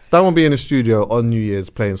 That will be in the studio on New Year's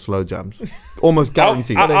playing slow jams. Almost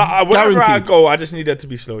guaranteed. Wherever I Guaranteed. go, I just need there to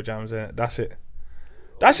be slow jams in it. That's it.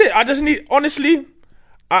 I just need, honestly,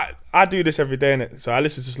 I do this every day, innit? So I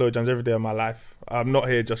listen to slow jams every day of my life. I'm not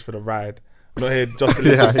here just for the ride. I'm not here just to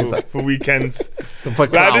Yeah, I listen hear for weekends. For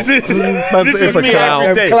clout. Like, this Man's is waiting for me clout.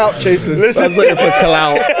 every day. Clout chasers. Listen. Man's waiting for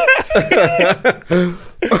clout.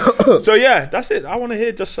 So yeah, that's it. I want to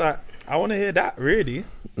hear I want to hear that, really.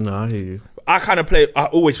 No, I hear you. I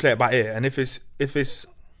always play it by ear, and if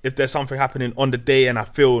there's something happening on the day and I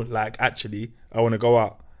feel like actually I want to go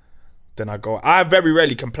out, then I go out. I very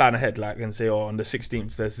rarely can plan ahead and say, oh, on the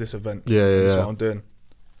 16th there's this event. Yeah. That's what I'm doing.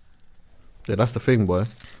 Yeah, that's the thing, boy.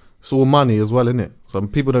 It's all money as well, innit? Some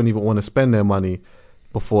people don't even want to spend their money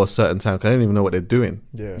before a certain time because they don't even know what they're doing.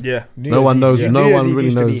 Yeah. Yeah. No one knows. No one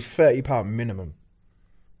really knows. £30 minimum.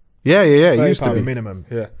 Yeah. It used to £30 be. minimum.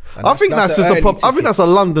 Yeah. And I think that's just a early problem. I think ticket. that's a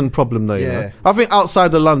London problem, though. You Yeah. know? I think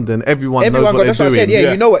outside of London, everyone knows what that's they're what I doing. said. Yeah,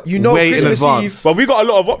 Yeah. you know what? You know Way in Christmas advance. Eve. But we got a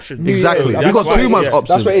lot of options. New Exactly. Year's. We've got That's too why- much yeah. options.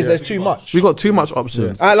 That's what it is. There's too much. We got too much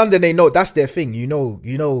options. At London, they know that's their thing. You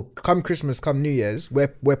know, come Christmas, come New Year's, we're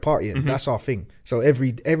partying. That's our thing. So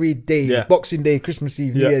every day, Yeah. Boxing Day, Christmas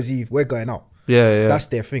Eve, New Yeah. Year's Eve, we're going out. Yeah. That's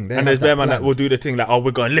their thing. They And have there's bear that man that planned. will do the thing like, oh,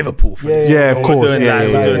 we're going Liverpool. For Yeah, this. Yeah, of Or course. we're doing Yeah, that,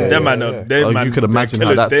 yeah, we're doing- yeah, them yeah, man know. yeah. Them Oh, man, you could they're imagine how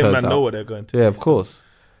killers. that Them turns man know out. what they're going to. Yeah, of course.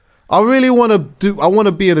 I really want to I want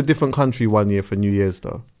to be in a different country one year for New Year's,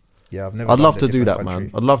 though. Yeah, I've never. I'd done love a to do different that, country.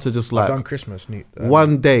 man. I'd love to just I've done like Christmas.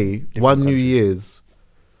 one day, one New country. Year's,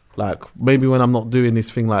 like maybe when I'm not doing this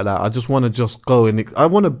thing like that, I just want to just go and I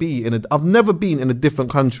want to be I've never been in a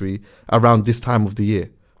different country around this time of the year.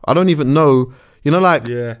 I don't even know, like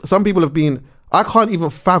Yeah. some people have been. I can't even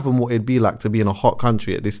fathom what it'd be like to be in a hot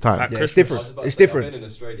country at this time. Like- Yeah, it's Christmas. different. It's different. I've been in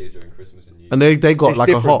Australia during Christmas and New Year. And they got It's like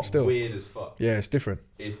a different hot. still. Weird as fuck. Yeah, it's different.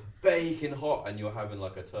 It's baking hot and you're having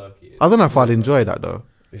like a turkey. I don't know if I'd enjoy that though.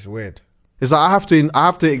 It's weird. It's like I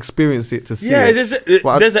have to experience it to see. Yeah, it.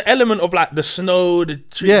 But there's an element of like the snow, the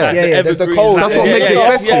trees, Yeah. like, Yeah, the there's the evergreens, cold. like, That's what yeah, makes yeah, it yeah,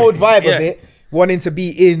 festive. yeah. cold vibe Yeah. of it. Wanting to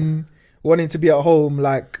be at home,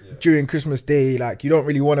 like during Christmas Day, like you don't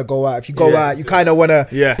really want to go out. If you go out, you kind of want to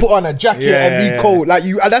Yeah. put on a jacket Yeah, and be yeah, cold. Like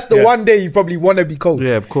you, and that's the Yeah. one day you probably want to be cold.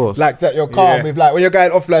 Yeah, of course. Like that you're calm Yeah. with. Like when you're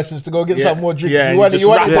going off license to go get Yeah. some more drinks. Yeah, you want just to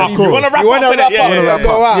wrap be up. You wanna wrap you want to up, wrap innit? up Yeah, and yeah, then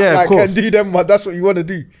go out. Yeah, of like course. and do them. That's what you want to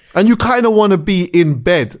do. And you kind of want to be in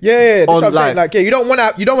bed. Yeah, that's on, what I'm saying. Like, yeah, you don't want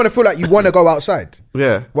to feel like you want to go outside.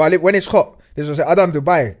 Yeah, Well, when it's hot, this was I done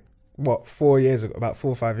Dubai. What 4 years ago? About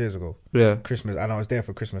 4 or 5 years ago. yeah. Christmas, and I was there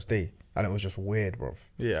for Christmas Day, and it was just weird, bro.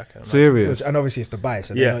 Yeah, okay. Serious. And obviously it's Dubai,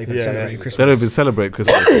 so Yeah, they're not even yeah, celebrating yeah. Christmas. They don't even celebrate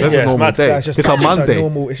Christmas. That's Yeah, a it's normal mad. day. So It's, a just Monday.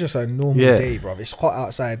 It's just a normal Yeah. day, bro. It's hot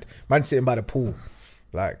outside. Man sitting by the pool,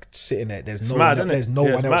 like sitting there. There's no mad, one, innit? there's no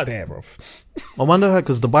Yeah, one it's else mad. there, bro. I wonder how,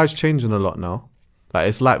 because Dubai's changing a lot now. Like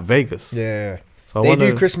it's like Vegas. Yeah, So I they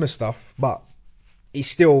wonder, do Christmas stuff, but it's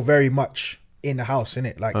still very much in the house,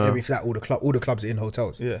 innit? Like everything, like all the clubs are in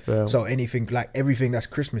hotels. Yeah. Yeah. So anything like everything that's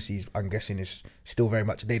Christmassy, I'm guessing is still very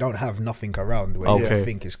much. They don't have nothing around where Okay. you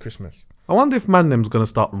think it's Christmas. I wonder if Mannem's gonna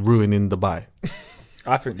start ruining Dubai.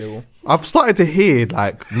 I think they will. I've started to hear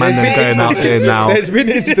like Mannem going out there now. There's been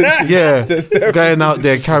instances. Yeah, There's definitely going out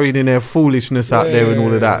there carrying in their foolishness out there and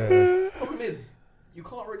all of that. The problem is, you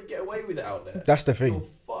can't really get away with it out there. That's the thing. You're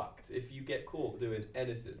fucked if you get caught doing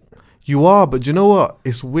anything. You are, but do you know what?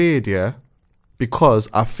 It's weird, yeah, because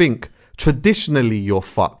I think traditionally you're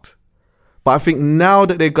fucked, but I think now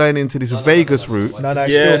that they're going into this Vegas route. No,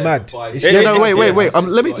 it's Yeah. still mad. It's Yeah, still no, mad. wait.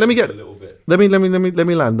 Let me get. A little bit. Let me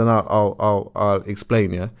land, and I'll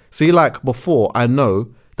explain. Yeah. See, like before, I know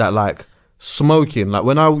that like smoking, like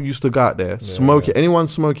when I used to go out there, smoking. Anyone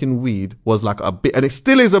smoking weed was like a bit, and it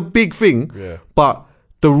still is a big thing. Yeah. But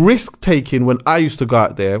the risk taking when I used to go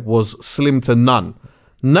out there was slim to none.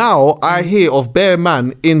 Now I hear of bare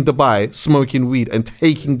man in Dubai smoking weed and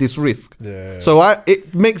taking this risk. Yeah. So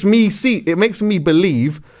it makes me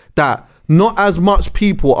believe that not as much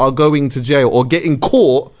people are going to jail or getting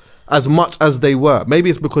caught as much as they were.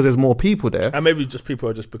 Maybe it's because there's more people there. And maybe just people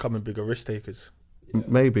are just becoming bigger risk takers.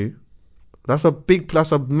 Maybe. That's a mad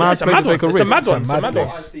it's a place mad to take a one. It's risk. a mad one. It's It's a a mad mad one.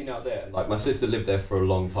 place. I've seen out there, like my sister lived there for a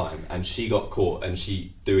long time, and she got caught, and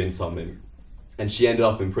she doing something, and she ended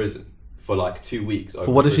up in prison for like 2 weeks. For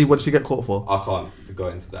what did she get caught for? I can't go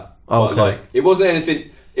into that. Oh, But okay. like, it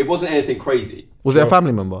wasn't anything crazy. Was it a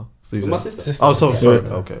family member? So you My said- sister. Oh, sorry.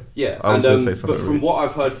 Yeah. Okay. Yeah, I was and, going to say something. but from rude. what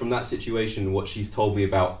I've heard from that situation, what she's told me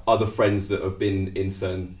about other friends that have been in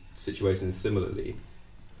certain situations similarly,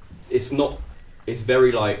 it's not. It's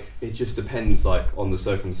very like it just depends like on the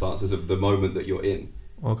circumstances of the moment that you're in.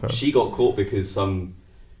 Okay. She got caught because some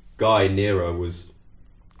guy near her was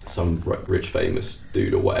some rich famous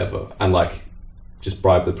dude or whatever, and like just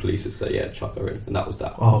bribed the police to say chuck her in, and that was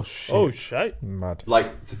that. Oh shit. Oh shit! Mad.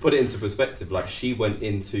 Like to put it into perspective, like she went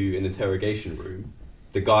into an interrogation room.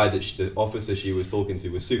 The guy the officer she was talking to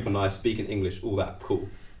was super nice, speaking English, all that, cool.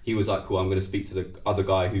 He was like, cool, I'm going to speak to the other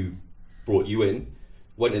guy who brought you in.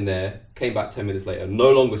 Went in there, came back 10 minutes later,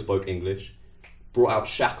 no longer spoke English, brought out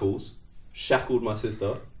shackles, shackled my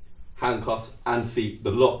sister, handcuffs and feet,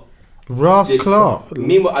 the lot. Ross This- Clark.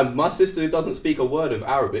 Meanwhile, and my sister doesn't speak a word of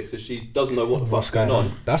Arabic, so she doesn't know what the What's fuck's going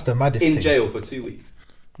on. That's the maddest In thing. jail for 2 weeks.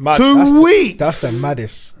 Mad. 2 weeks. That's the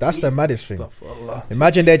maddest. That's the maddest thing.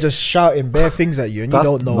 Imagine they're just shouting bare things at you and you That's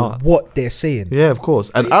don't know nuts. what they're saying. Yeah, of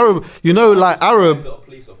course. And Arab, like I Arab. got a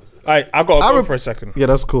police officer. Alright, I've got to go Arab- for a second. Yeah,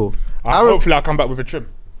 that's cool. Hopefully, I'll come back with a trim.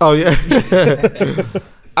 Oh yeah.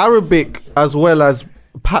 Arabic as well as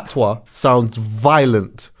patois sounds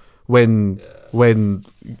violent when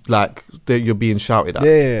like you're being shouted at.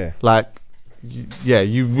 Yeah. Like yeah,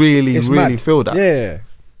 you really It's really mad. feel that. Yeah.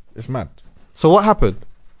 It's mad. So what happened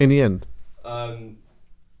in the end?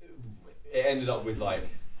 It ended up with like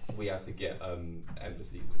we had to get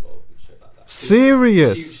embassies involved and shit like that.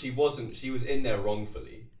 Serious? She wasn't. She was in there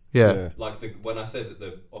wrongfully. Yeah. Like when I said that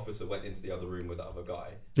the officer went into the other room with that other guy.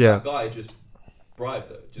 Yeah. That guy just bribed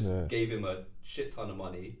her. Just Yeah. gave him a shit ton of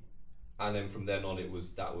money, and then from then on it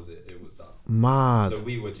was it. It was done. Mad. So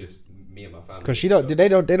we were just me and my family. Because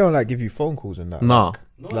they don't like give you phone calls and that. Nah.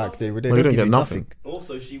 Like they Well, you don't don't give get you nothing.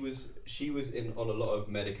 Also, she was on a lot of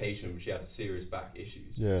medication. She had serious back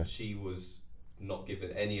issues. Yeah. She was not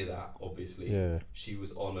given any of that. Obviously. Yeah. She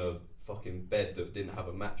was on a fucking bed that didn't have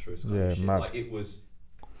a mattress. Kind Yeah, of shit. mad. Like it was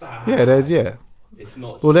bad. Yeah. It's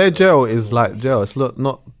not. Well, their just jail is like jail. It's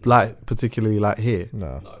not like particularly like here.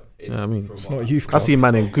 No. No. It's, Yeah, I mean, from It's what not I- youth I club. see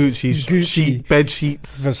man in Gucci, Gucci. sheet, bed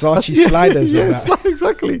sheets. Versace Yeah, sliders yeah, and that.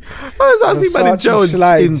 exactly. I see man in Versace jail in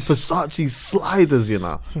slides. Versace sliders, you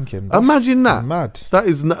know. Thinking, that's Imagine that. mad. That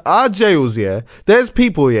is our jails. Yeah, there's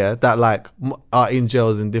people here that like are in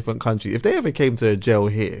jails in different countries. If they ever came to a jail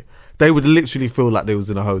here, they would literally feel like they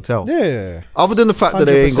was in a hotel. Yeah. Other than the fact that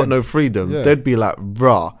they ain't got 100%. no freedom, Yeah. they'd be like,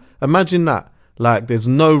 "Bruh, Imagine that. Like, there's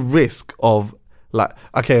no risk of, like,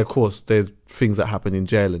 okay, of course, there's things that happen in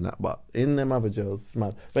jail and that, but in them other jails, it's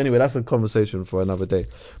mad. But anyway, that's a conversation for another day.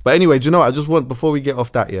 But anyway, do you know what? I just want, before we get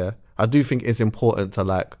off that, yeah, I do think it's important to,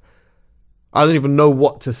 like, I don't even know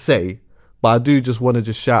what to say, but I do just want to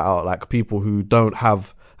just shout out, like, people who don't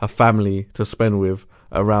have a family to spend with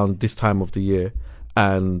around this time of the year,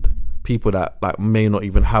 and people that, like, may not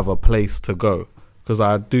even have a place to go. Because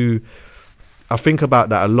I think about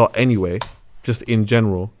that a lot anyway, just in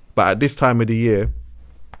general. But at this time of the year,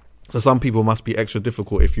 for some people must be extra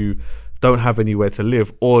difficult if you don't have anywhere to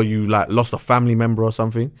live, or you, like, lost a family member or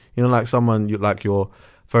something. You know, like someone, you're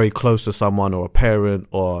very close to someone, or a parent,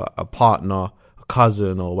 or a partner, a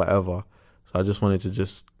cousin, or whatever. So I just wanted to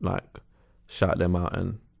just, like, shout them out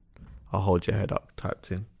and I'll hold your head up type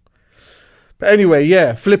thing. But anyway,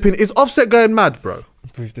 yeah, flipping. Is Offset going mad, bro?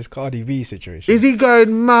 With this Cardi B situation. Is he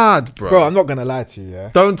going mad, bro? Bro, I'm not gonna lie to you, yeah.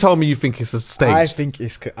 Don't tell me you think it's a stage. I think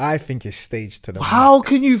it's staged to the How max.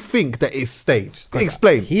 can you think that it's staged?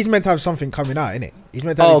 Explain. He's meant to have something coming out, innit? He's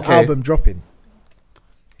meant to have his album dropping.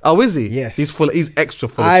 Oh, is he? Yes. He's extra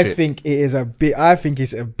full of I shit. think it's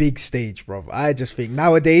a big stage, bro. I just think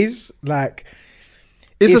nowadays, like,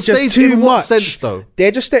 It's a just stage too in what much. sense, though? They're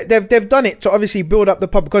just they've done it to obviously build up the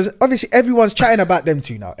pub, because obviously everyone's chatting about them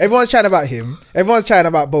two now. Everyone's chatting about him. Everyone's chatting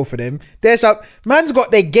about both of them. There's a man's got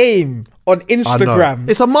their game on I know. Instagram.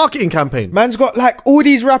 It's a marketing campaign. Man's got, like, all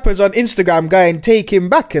these rappers on Instagram going take him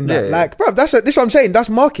back and that. Yeah. Like, bro, this is what I'm saying. That's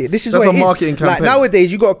market. This is That's what a it is. marketing Like, campaign.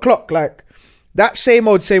 nowadays you got a clock, like, that same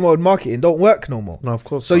old marketing don't work no more. No, of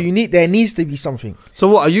course So not. there needs to be something. So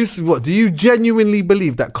what do you genuinely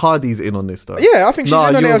believe that Cardi's in on this, though? Yeah, I think she's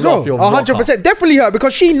in on it as well. 100%. Definitely her,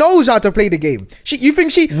 because she knows how to play the game. You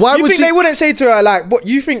think they wouldn't say to her, like, what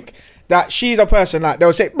you think that she's a person, like,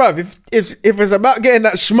 they'll say, bruv, if it's about getting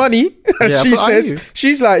that shmoney, Yeah, she but I hear you. says,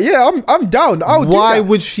 she's like, yeah, I'm down. I'll do that.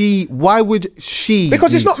 Why would she?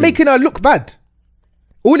 Because it's need not to? making her look bad.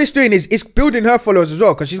 All it's doing is it's building her followers as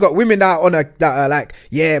well, because she's got women that are on her that are like,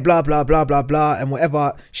 yeah, blah blah blah blah blah and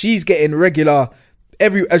whatever. She's getting regular.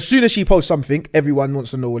 As soon as she posts something, everyone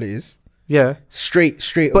wants to know what it is. Yeah, Straight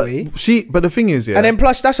but away. But the thing is, yeah. And then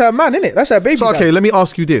plus that's her man, innit? That's her baby. So okay, dad. let me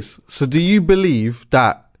ask you this. So do you believe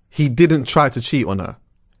that he didn't try to cheat on her?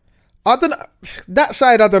 I don't know. That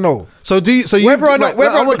side, I don't know. So do you? So you Whether or not,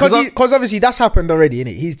 like, because obviously that's happened already,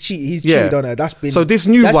 innit? He's cheated on her. That's been. So this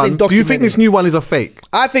new that's one, been do you think documented. this new one is a fake?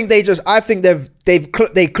 I think they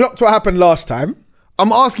clocked what happened last time.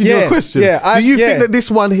 I'm asking you a question. Yeah, do you think that this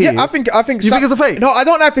one here? Yeah, I think. You think it's a fake? No, I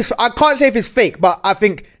don't know if it's. I can't say if it's fake, but I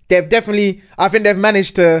think they've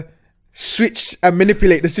managed to switch and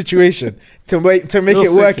manipulate the situation to make You're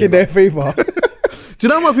it work sick, in their favor. Do you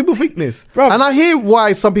know how much people think this? Bruv. And I hear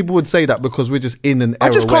why some people would say that, because we're just in an era I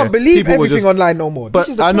just where can't believe people were everything just- online no more. But This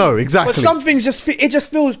is the I know, point. exactly. But some things it just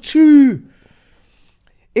feels too.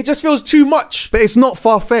 It just feels too much. But it's not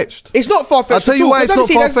far-fetched. It's not far fetched. I'll tell you why it's not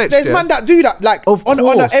far-fetched, There's yeah? man that do that, like, Of on an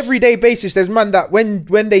course. everyday basis. There's man that when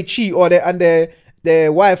they cheat or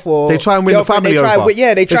their wife or They try and win the girlfriend, family they try, over.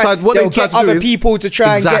 Yeah, They try- what they'll they try get to do other is- people to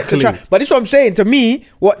try Exactly. and get. But this is what I'm saying. To me,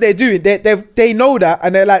 what they're doing, they know that,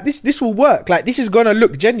 and they're like, this will work. Like, this is gonna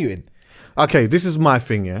look genuine. Okay, this is my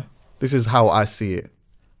thing, yeah? This is how I see it.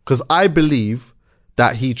 Because I believe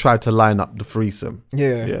that he tried to line up the threesome.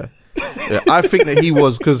 Yeah. Yeah. Yeah, I think that he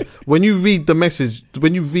was, because when you read the message,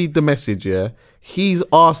 yeah, he's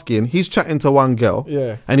chatting to one girl,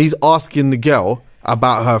 Yeah. and he's asking the girl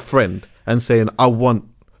about her friend and saying, I want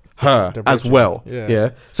her The as bridge. well. Yeah. Yeah.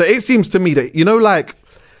 So it seems to me that,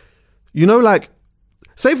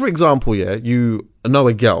 say for example, yeah, you know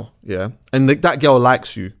a girl, yeah, and that girl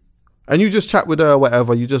likes you, and you just chat with her or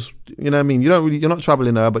whatever, you just, you know what I mean, you're not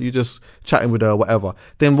troubling her, but you're just chatting with her or whatever.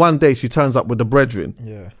 Then one day she turns up with the brethren.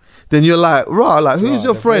 Yeah. Then you're like, who's Rah,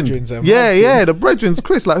 your the friend? brethren's a Yeah, mountain. the brethren's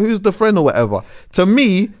Chris, like, who's the friend or whatever. To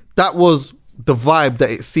me, that was the vibe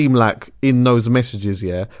that it seemed like in those messages,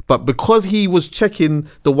 yeah. But because he was checking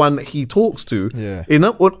the one that he talks to, Yeah. in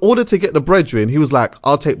order to get the brethren, he was like,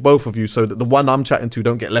 I'll take both of you so that the one I'm chatting to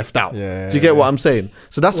don't get left out. Yeah, Do you get what I'm saying?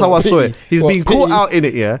 So that's how I saw it. He's being caught out in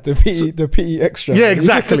it, yeah. The PE extra. Yeah,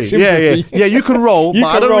 exactly. Sympathy. Yeah. You can roll, You but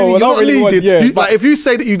I can don't roll, really. I You're don't not really want- needed. yeah, You- but- like if you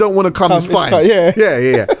say that you don't want to come, it's it's fine. fine, yeah.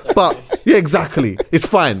 yeah. But yeah, exactly. It's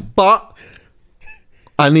fine. But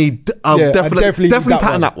I'll Yeah, definitely definitely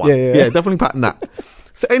pattern that one. Yeah. Definitely pattern that.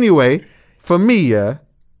 So anyway, for me, yeah,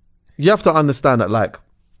 you have to understand that, like,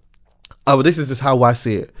 this is just how I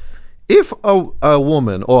see it. If a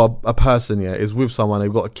woman or a person, yeah, is with someone,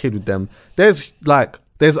 they've got a kid with them, there's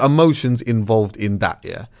emotions involved in that,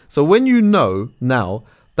 yeah. So when you know now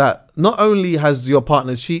that not only has your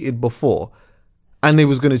partner cheated before, and they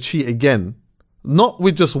was going to cheat again. Not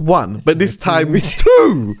with just one, but this time with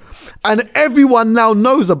two. And everyone now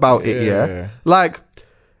knows about it, yeah? Like,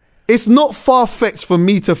 it's not far-fetched for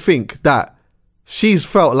me to think that she's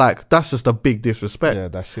felt like that's just a big disrespect. Yeah,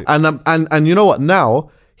 that's it. And you know what? Now,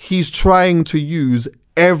 he's trying to use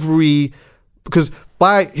every... Because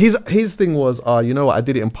his thing was, you know what, I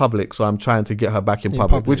did it in public, so I'm trying to get her back in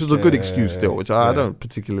public, which is a good excuse still, which I don't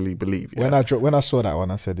particularly believe. Yeah. When I saw that one,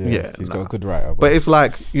 I said, he's got a good writer. But it's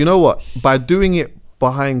like, you know what, by doing it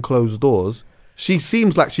behind closed doors, she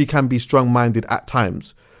seems like she can be strong-minded at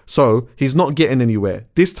times. So he's not getting anywhere.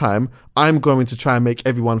 This time, I'm going to try and make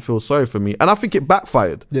everyone feel sorry for me. And I think it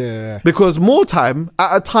backfired. Yeah. Because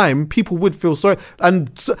at a time, people would feel sorry.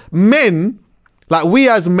 And men... Like, we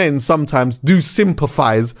as men sometimes do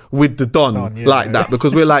sympathize with the Don that,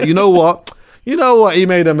 because we're like, you know what, he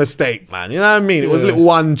made a mistake, man. You know what I mean? It was a little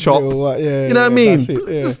one chop. You know what I mean?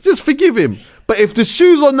 Just forgive him. But if the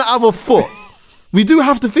shoe's on the other foot, we do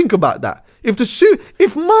have to think about that.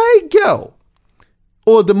 If my girl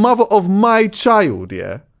or the mother of my child,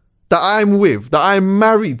 that I'm with, that I'm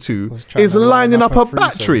married to, is lining up a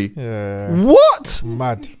battery. What?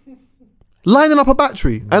 Mad. Lining up a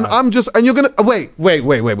battery. And you're going to, wait.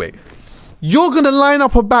 You're going to line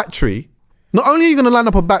up a battery. Not only are you going to line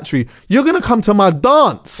up a battery, you're going to come to my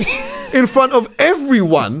dance in front of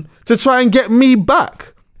everyone to try and get me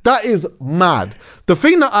back. That is mad. The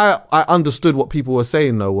thing that I understood what people were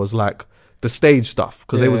saying though was like the stage stuff.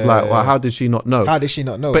 Because they was like, well, how did she not know?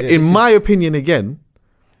 But in my opinion, again,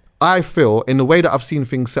 I feel in the way that I've seen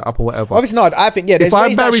things set up or whatever. Obviously not. I think, there's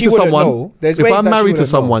ways that she wouldn't know. If I'm married to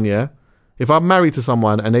someone, if I'm married to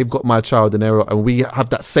someone and they've got my child and we have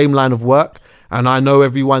that same line of work and I know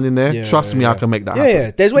everyone in there, trust me, I can make that happen. Yeah,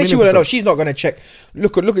 there's ways she wouldn't know. She's not going to check.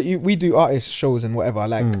 Look at you. We do artist shows and whatever.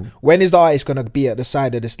 Like, when is the artist going to be at the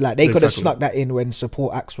side of this? Like, they could have snuck that in when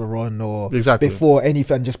support acts were on or before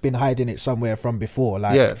anything, just been hiding it somewhere from before.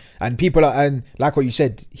 Like, and people and like what you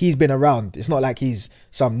said, he's been around. It's not like he's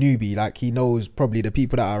some newbie. Like, he knows probably the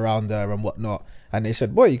people that are around there and whatnot. And they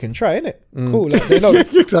said, boy, you can try, innit? Cool. Like, they know.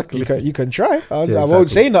 Exactly. You can try. I won't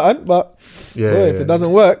say nothing, but if it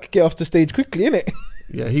doesn't work, get off the stage quickly, innit?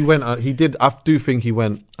 Yeah, he went. He did. I do think he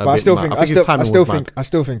went. I still think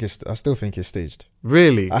it's staged.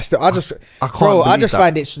 Really? I just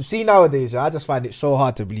find it. See, nowadays, I just find it so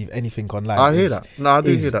hard to believe anything online. I hear that. No, I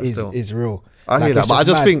do hear that. Is real. I hear that, but I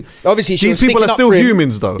just think obviously these people are still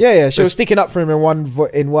humans, though. Yeah. She was sticking up for him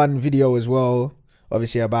in one video as well.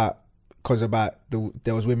 Obviously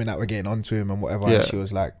there was women that were getting onto him and whatever, and she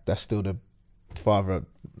was like, that's still the father,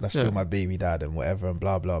 that's still my baby dad and whatever and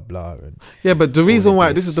blah blah blah. And but the reason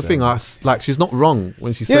why this is the thing, like, she's not wrong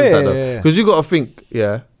when she says that though, because you got to think,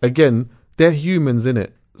 again, they're humans,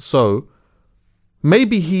 innit? So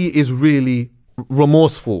maybe he is really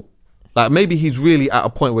remorseful. Like, maybe he's really at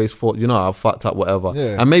a point where he's thought, I've fucked up, whatever.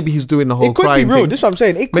 And maybe he's doing the whole crying thing. This is what I'm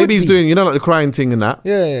saying. Maybe he's doing, like the crying thing and that.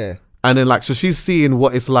 Yeah. And then, like, so she's seeing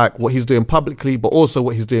what it's like, what he's doing publicly, but also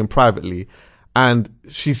what he's doing privately. And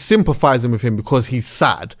she's sympathizing with him because he's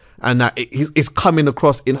sad. And that it's coming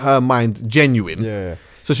across in her mind genuine. Yeah.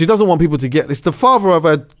 So she doesn't want people to get... It's the father of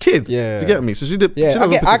her kid. Yeah. To get me. So she doesn't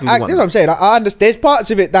particularly want that's what I'm saying. I understand. There's parts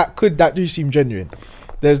of it that do seem genuine.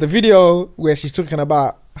 There's the video where she's talking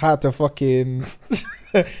about how to fucking...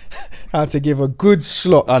 how to give a good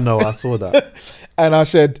slot. I know, I saw that. And I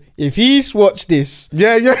said, if he's watched this,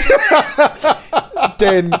 then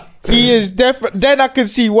he is definitely. Then I can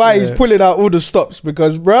see why he's pulling out all the stops,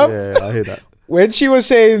 because, bruv, I hear that. When she was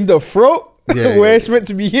saying the throat, where it's meant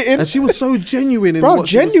to be hitting, and she was so genuine, in bro, what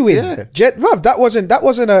genuine, bruv, that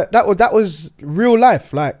was real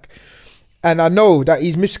life, like. And I know that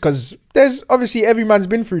he's missed, because there's obviously every man's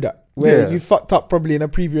been through that, where you fucked up probably in a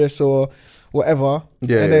previous or whatever, and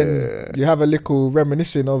then you have a little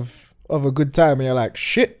reminiscing of a good time and you're like,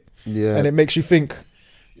 shit, and it makes you think,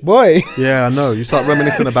 boy, I know, you start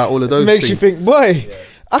reminiscing about all of those makes things. you think, boy,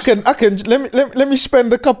 I can let me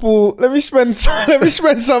spend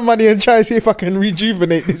some money and try and see if I can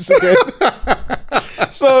rejuvenate this again.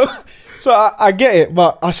 so I get it,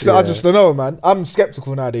 but I just don't know, man. I'm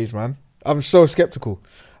skeptical nowadays, man. I'm so skeptical.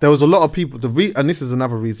 There was a lot of people, and this is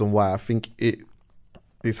another reason why I think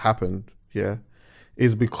this happened,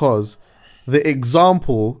 is because the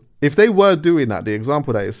example, if they were doing that, the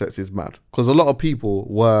example that it sets is mad. Because a lot of people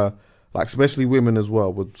were, like, especially women as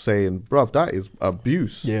well, were saying, bruv, that is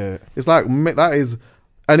abuse. Yeah. It's like, that is,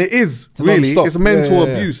 and it is really, it's mental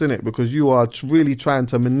abuse, isn't it? Because you are really trying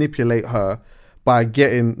to manipulate her by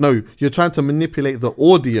you're trying to manipulate the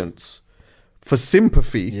audience for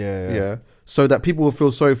sympathy. So that people will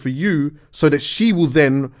feel sorry for you, so that she will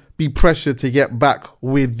then be pressured to get back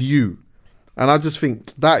with you. And I just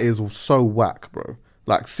think that is so whack, bro.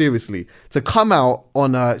 Like, seriously. To come out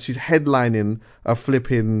on she's headlining a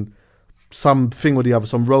flipping something or the other,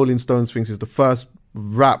 some Rolling Stones thing. She's the first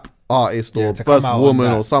rap artist or first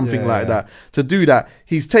woman or something like that. To do that,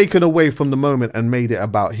 he's taken away from the moment and made it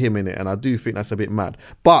about him in it. And I do think that's a bit mad.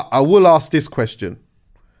 But I will ask this question.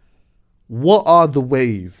 What are the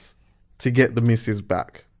ways to get the missus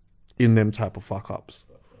back in them type of fuck-ups?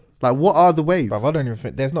 Like, what are the ways? Bruv, I don't even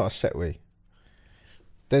think... There's not a set way.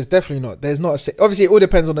 There's definitely not. There's not a set... Obviously, it all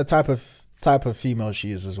depends on the type of female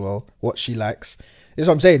she is as well. What she likes. That's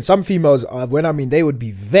what I'm saying. Some females, they would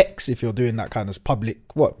be vexed if you're doing that kind of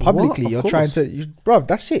publicly. You're trying to... Bruv,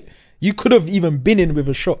 that's it. You could have even been in with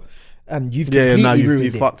a shot and you've completely ruined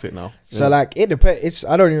it. You fucked it now. So, like, it depends.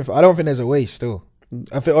 I don't think there's a way still.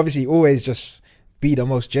 I think, obviously, always just be the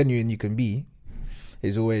most genuine you can be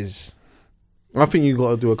is always... I think you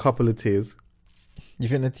got to do a couple of tears. You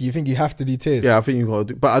think you have to do tears? Yeah, I think you got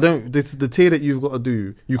to do. But I don't. The tear that you've got to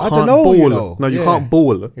do, you can't bawl. You know. No, you can't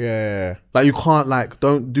bawl. Yeah. Like, you can't, like,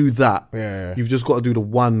 don't do that. Yeah. You've just got to do the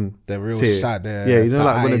one. The real tear. sad. Yeah, you know,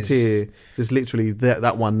 like when a tear, just literally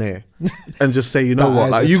that one there, and just say, you know what,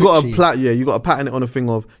 like, you got to you got to pattern it on a thing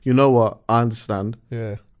of, you know what, I understand.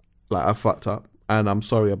 Yeah. Like, I fucked up, and I'm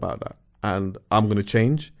sorry about that, and I'm gonna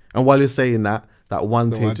change. And while you're saying that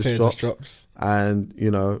one tear just drops, and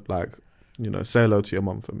say hello to your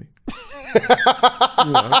mum for me.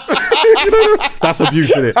 That's abuse,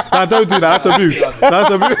 isn't it? Nah, don't do that. That's abuse.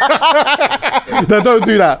 No, don't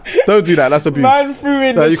do that. Don't do that. That's abuse. Man threw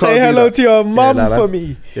in to say hello to your mum for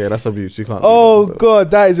me. Yeah, that's abuse. You can't. Oh God,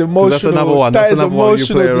 that is emotional. That's another one. That is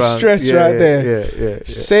emotional distress right there. Yeah.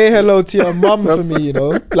 Say hello to your mum for me. You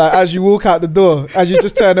know, like as you walk out the door, as you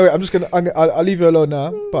just turn away. I'll leave you alone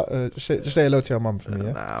now. But just say hello to your mum for me.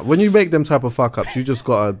 Yeah. Nah, when you make them type of fuck ups, you just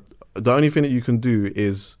gotta. The only thing that you can do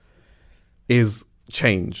is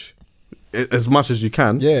change as much as you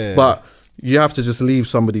can. Yeah. But you have to just leave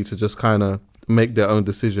somebody to just kind of make their own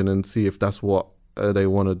decision and see if that's what they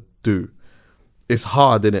want to do. It's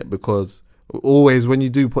hard, isn't it? Because always when you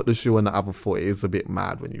do put the shoe on the other foot, it is a bit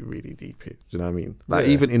mad when you really deep it. Do you know what I mean? Like,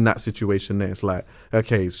 even in that situation there, it's like,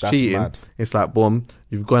 okay, it's that's cheating. Mad. It's like, boom,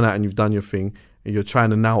 you've gone out and you've done your thing, and you're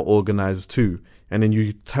trying to now organize too. And then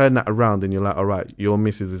you turn that around and you're like, all right, your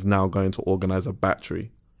missus is now going to organize a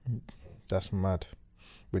battery. That's mad.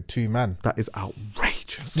 With 2 men. That is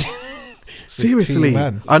outrageous. Seriously.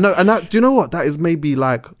 I know. And do you know what? That is maybe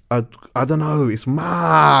like, I don't know. It's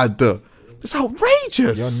mad. It's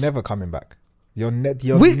outrageous. You're never coming back. It's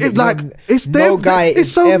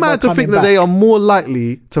so mad to think that they are more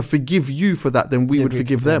likely to forgive you for that than we would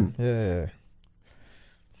forgive them. Yeah.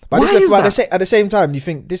 But at the same time, you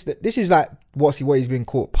think this is like what he's been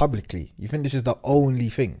caught publicly. You think this is the only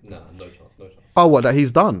thing? No chance. Oh, what, that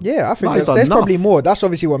he's done? Yeah, I think there's probably more. That's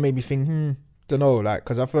obviously what made me think, don't know, like,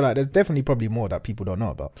 because I feel like there's definitely probably more that people don't know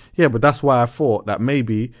about. Yeah, but that's why I thought that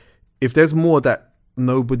maybe if there's more that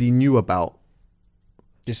nobody knew about,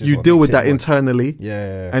 you deal with that internally.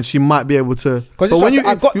 Yeah. And she might be able to. But when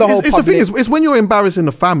I got the whole it's the thing is, it's when you're embarrassing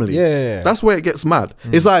the family. Yeah. That's where it gets mad.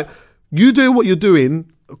 It's like, you do what you're doing,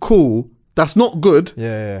 cool. That's not good.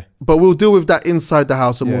 Yeah. But we'll deal with that inside the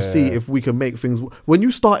house and we'll see if we can make things. When you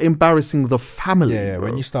start embarrassing the family, bro,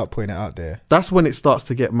 when you start putting it out there, that's when it starts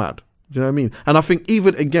to get mad. Do you know what I mean? And I think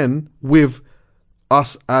even again with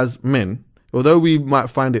us as men, although we might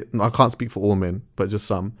find it, I can't speak for all men, but just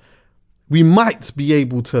some, we might be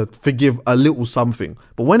able to forgive a little something.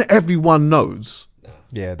 But when everyone knows,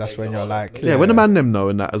 that's when you're like, when the man them know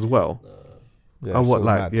and that as well. And what,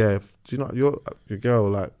 like, do you know your girl,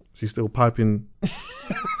 like, she's still piping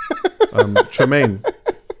Tremaine.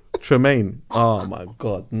 Oh my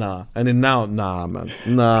God, nah. And then now, nah, man.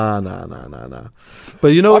 Nah. But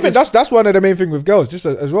you know, I think that's one of the main thing with girls, just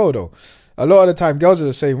as well though. A lot of the time, girls are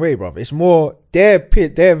the same way, bruv. It's more they're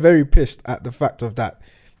very pissed at the fact of that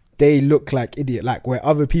they look like idiot, like where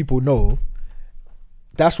other people know.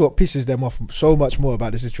 That's what pisses them off so much more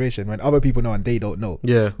about the situation when other people know and they don't know.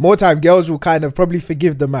 Yeah. More time, girls will kind of probably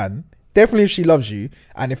forgive the man. Definitely if she loves you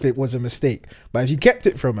and if it was a mistake. But if you kept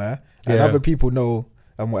it from her and other people know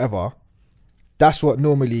and whatever, that's what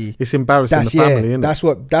normally... It's embarrassing the family, isn't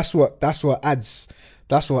it? That's what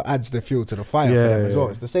adds the fuel to the fire for them as well.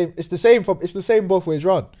 It's the same both ways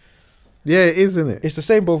round. Yeah, it is, isn't it? It's the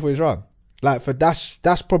same both ways round. Like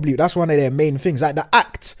that's one of their main things. Like the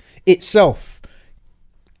act itself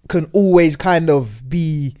can always kind of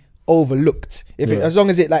be overlooked as long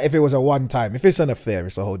as if it was a one time. If it's an affair,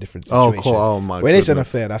 it's a whole different situation. Oh my when it's an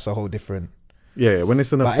affair, that's a whole different Yeah, when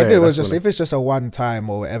it's an But affair. if it was that's just when if it's just a one time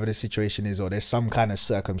or whatever the situation is, or there's some kind of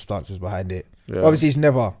circumstances behind it, Yeah. obviously it's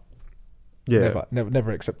never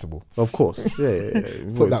acceptable. Of course. Yeah.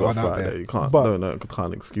 You've Put always that got one to out fight there. that. You can't. But- No,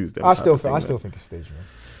 can't excuse them. I type still of thing, think it's staged, man.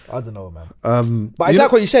 I don't know, man. man. But it's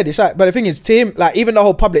like what you said. It's like, but the thing is, to him, like even the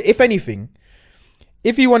whole public, if anything,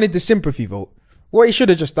 if he wanted the sympathy vote, what he should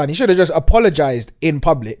have just done, he should have just apologized in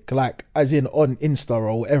public, like as in on Insta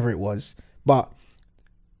or whatever it was, but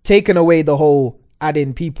taken away the whole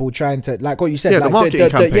adding people trying to, like what you said, Yeah, the like marketing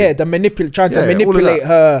campaign. trying to all of manipulate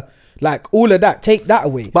her, like all of that. Take that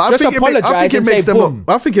away. But just I think apologize and say makes them boom.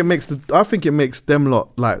 lot, I think it makes them lot,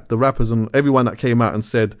 like the rappers and everyone that came out and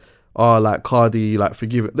said, "Oh, like Cardi, like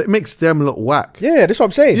forgive it." It makes them look whack. Yeah, that's what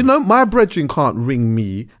I'm saying. You know, my brethren can't ring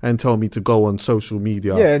me and tell me to go on social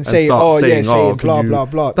media And say, start oh, yeah, saying, saying can blah, you-" blah,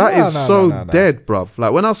 blah. That No, is no, so no. dead, bruv.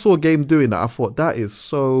 Like when I saw Game doing that, I thought that is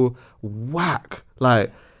so whack.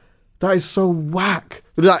 Like that is so whack.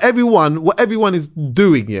 Like what everyone is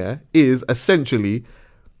doing, is essentially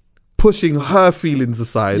pushing her feelings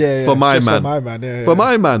aside for my just man. For my man, yeah, For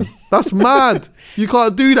my man. That's mad. You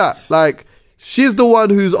can't do that. Like, she's the one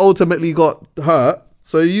who's ultimately got hurt.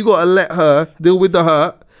 So you got to let her deal with the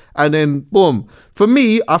hurt. And then, boom. For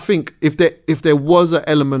me, I think if there was an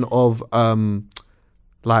element of,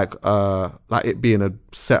 like it being a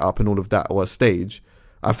setup and all of that, or a stage,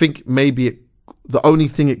 I think maybe the only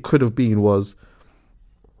thing it could have been was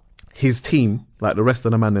his team, like the rest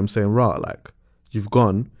of the man, them saying, "Right, like, you've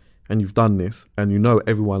gone and you've done this, and you know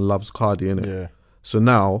everyone loves Cardi, innit? Yeah. So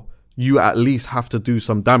now you at least have to do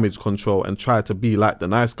some damage control and try to be like the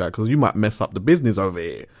nice guy, because you might mess up the business over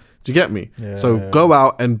here." Do you get me? So go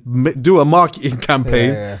out and do a marketing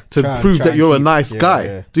campaign to prove that you're a nice guy.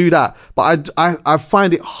 Yeah. Do that. But I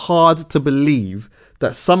find it hard to believe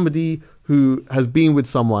that somebody who has been with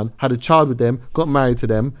someone, had a child with them, got married to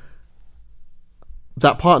them,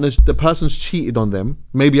 the person's cheated on them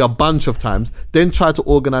maybe a bunch of times, then try to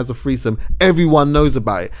organize a threesome. Everyone knows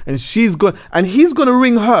about it, and he's gonna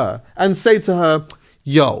ring her and say to her,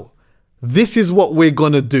 "Yo, this is what we're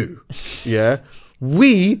gonna do. Yeah,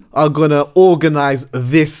 we are gonna organize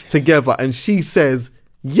this together." And she says,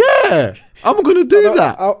 "Yeah, I'm gonna do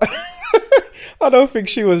that." I don't think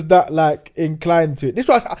she was that like inclined to it. This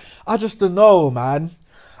was I just don't know, man.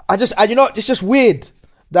 You know, it's just weird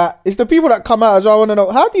that it's the people that come out as well. I want to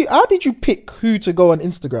know how did you pick who to go on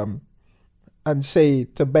Instagram and say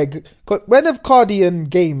to beg? When have Cardi and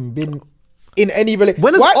Game been in any relationship?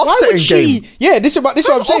 When is Offset and Game? Yeah, this is what I'm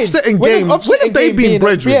saying. Offset and Game? When have they been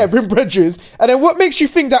brethren? Yeah, been brethren. And then what makes you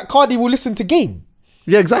think that Cardi will listen to Game?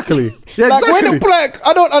 Yeah, exactly. Yeah, Like exactly. when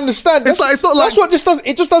I don't understand. It's not like that's what just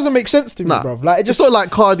doesn't make sense to me, bro. Like it's not like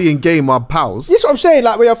Cardi and Game are pals. This is what I'm saying.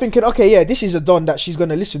 Like where you're thinking, okay, yeah, this is a don that she's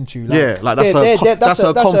gonna listen to. Like, Yeah, like that's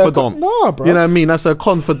her confidant. Nah, bro. You know what I mean? That's her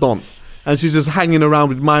confidant, and she's just hanging around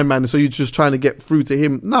with my man. So you're just trying to get through to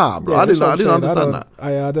him. Nah, bro. Yeah, I didn't understand that.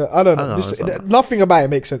 I don't know. understand that. Nothing about it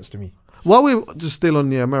makes sense to me. While we're just still on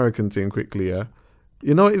the American thing, quickly, yeah.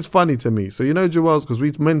 You know, it's funny to me. So, you know, Joel's, because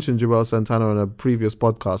we mentioned Joel Santana on a previous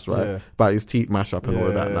podcast, right? Yeah. About his teeth mashup and all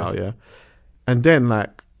of that Yeah. now, yeah? And then,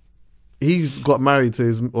 like, he's got married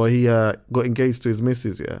to he got engaged to his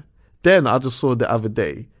missus, yeah? Then I just saw the other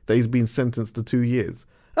day that he's been sentenced to 2 years.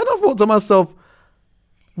 And I thought to myself,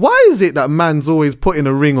 why is it that man's always putting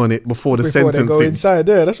a ring on it before the Before they go sentencing? inside,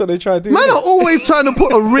 yeah, that's what they try to do. Man innit? are always trying to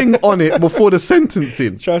put a ring on it before the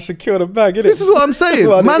sentencing. Try to secure the bag, innit? This is what I'm saying.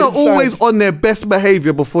 While Man they're are always inside. on their best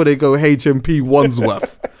behavior before they go HMP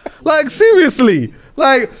Wandsworth. Like, seriously.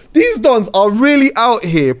 Like, these dons are really out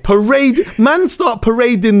here. Man start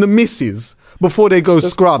parading the misses before they go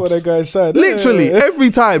Just scrubs. before they go inside. Literally, Yeah.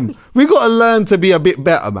 every time. We got to learn to be a bit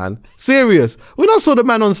better, man. Serious. When I saw the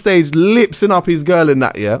man on stage lipsing up his girl in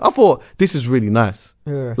that, yeah, I thought, this is really nice.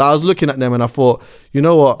 Yeah. Like, I was looking at them and I thought, you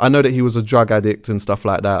know what? I know that he was a drug addict and stuff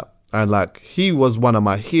like that. And, like, he was one of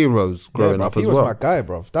my heroes growing Yeah, up bruv, as he was well. my guy,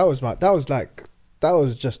 bro. That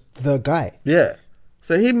was just the guy. Yeah.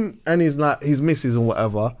 So him and his missus and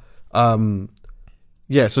whatever,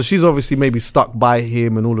 yeah, so she's obviously maybe stuck by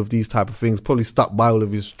him and all of these type of things, probably stuck by all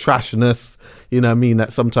of his trashness, you know what I mean,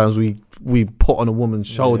 that sometimes we put on a woman's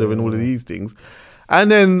shoulder and all of these things.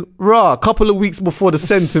 And then, a couple of weeks before the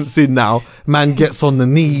sentencing now, man gets on the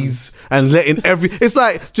knees and letting it's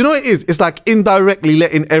like, do you know what it is? It's like indirectly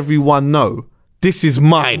letting everyone know, this is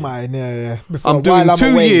mine. Yeah. I'm doing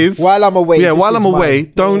 2 years. While I'm away. Yeah, this while is I'm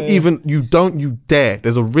away, mine. you dare.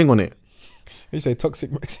 There's a ring on it. You say toxic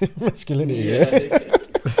masculinity, yeah?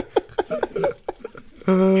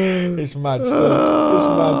 It's mad still.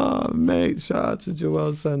 It's mad. Mate, shout out to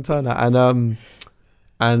Joel Santana.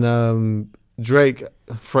 And Drake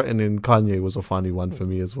threatening Kanye was a funny one for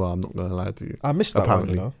me as well. I'm not gonna lie to you. I missed that Apparently.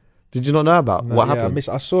 one, you know. Did you not know about No, what yeah, happened?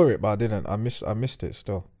 I saw it, but I didn't. I missed it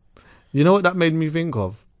still. You know what that made me think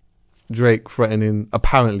of? Drake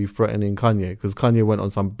apparently threatening Kanye, because Kanye went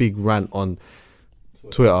on some big rant on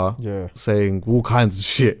Twitter Yeah. saying all kinds of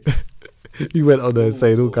shit. He went on there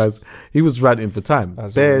saying all kinds. He was ranting for time.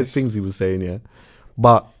 As There are always. things he was saying, yeah.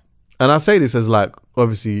 But, and I say this as like,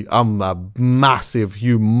 obviously, I'm a massive,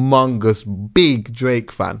 humongous, big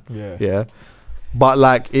Drake fan. Yeah. Yeah. But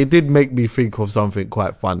like, it did make me think of something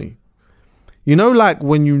quite funny. You know, like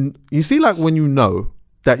when you see, like when you know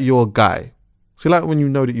that you're a guy, see, like when you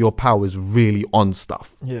know that your power is really on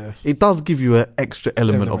stuff, Yeah. it does give you an extra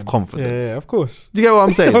element of confidence. Yeah, of course. Do you get what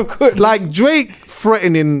I'm saying? Of course. Like Drake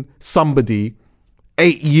threatening somebody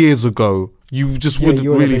 8 years ago, you just wouldn't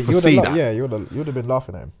really foresee that. Yeah, you would have been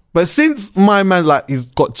laughing at him. But since my man, like, he's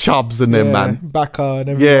got Chubbs and them, man. Baka and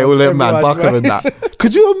everyone. Yeah, all them, man. everyone's Baka and right. that.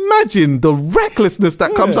 Could you imagine the recklessness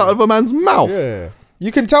that comes Yeah. out of a man's mouth? Yeah.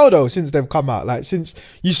 You can tell though, since they've come out, like since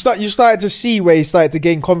you started to see where he started to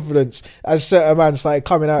gain confidence as certain man started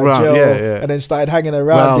coming out of Right, jail yeah. and then started hanging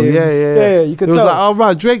around Wow, him. yeah. You can It was tell. like, oh,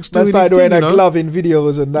 right, Drake's doing Man his started thing, wearing you a know? glove in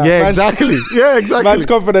videos and that. Yeah, Man's- exactly. Yeah, exactly. Man's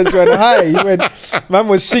confidence went high. He went, man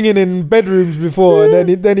was singing in bedrooms before, and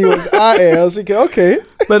then he was out here. I was thinking, okay,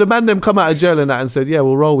 But the man them come out of jail and that and said, yeah,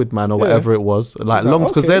 we'll roll with man or Yeah. whatever it was. Like It's like, long,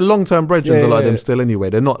 because okay. they're long-term brethren, Yeah, a lot of yeah. them still anyway.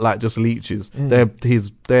 They're not like just leeches. They're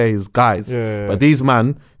his guys. Yeah. But these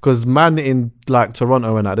man, because man in like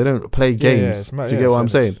Toronto and that, they don't play games. it's mad- Do you yeah, get what so I'm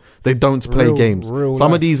it's saying? They don't play real- games. real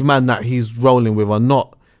Some life. of these man that he's rolling with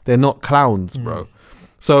they're not clowns, bro.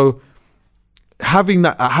 So having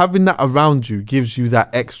that around you gives you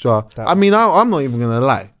that extra. I mean, I'm not even gonna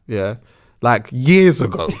lie. Yeah, like years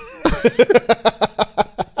ago.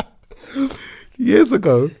 Years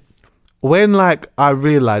ago, when like I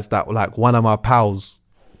realized that like one of my pals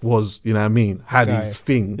was, you know what I mean, had Guy. his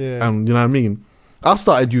thing, Yeah. and you know what I mean, I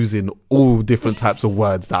started using all different types of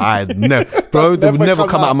words that I had never, bro, they would never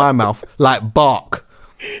come out of my mouth, like bark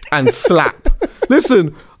and slap.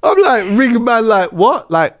 Listen, I'm like ringing man, like what?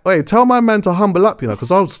 Like, wait, tell my man to humble up, you know, because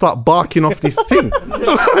I'll start barking off this thing.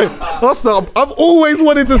 I've always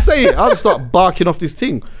wanted to say it. I'll start barking off this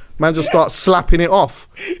thing. Man, just start slapping it off.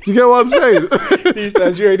 Do you get what I'm saying? these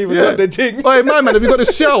days you ain't even got the thing. Hey, man, have you got the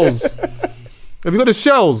shells? Have you got the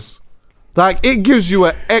shells? Like, it gives you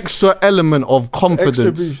an extra element of confidence.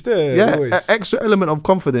 Extra boost, yeah, always. an extra element of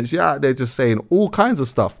confidence. You're out there just saying all kinds of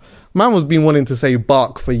stuff. Man was been wanting to say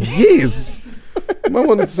bark for years. Man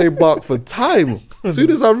wanted to say bark for time. As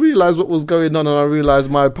soon as I realised what was going on and I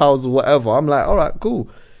realised my pals or whatever, I'm like, all right, cool.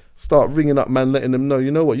 Start ringing up, man, letting them know,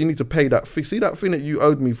 you know what, you need to pay that fee. See that thing that you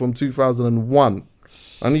owed me from 2001?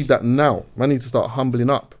 I need that now. I need to start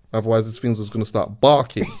humbling up. Otherwise, this thing's just going to start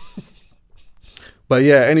barking. But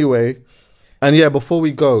yeah, anyway. And yeah, before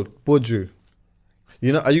we go, Buju,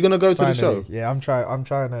 you know, are you going to go to the show? Yeah, I'm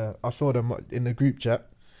trying to. I saw them in the group chat.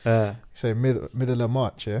 Say middle of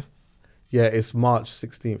March. Yeah. Yeah, it's March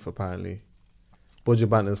 16th, apparently. Buju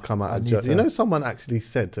Banton's come out. need You to- know, someone actually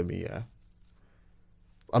said to me, yeah,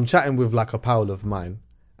 I'm chatting with like a pal of mine,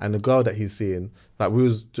 and the girl that he's seeing, like we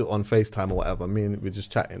was on FaceTime or whatever, me and we're just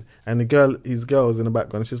chatting, and his girl was in the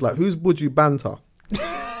background, and she's like, who's Buju Banter?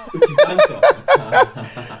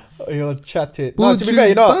 You're chatting. No, to be Buju fair,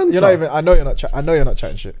 you're not Banter. even. I know you're not. I know you're not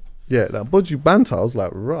chatting shit. Yeah, like Buju Banter. I was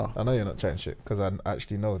like, rah. I know you're not chatting shit because I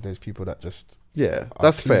actually know there's people that just Yeah, are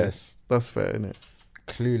that's fair. clueless. That's fair, innit?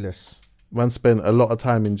 Clueless. Man spent a lot of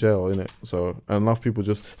time in jail, innit? So, and enough people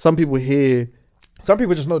some people hear, Some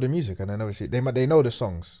people just know the music and then obviously they know the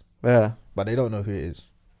songs, yeah, but they don't know who it is.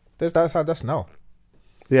 That's now.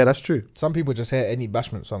 yeah, that's true. Some people just hear any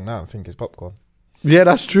Bashment song now and think it's popcorn. Yeah,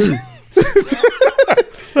 that's true.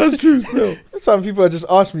 That's true still. Some people just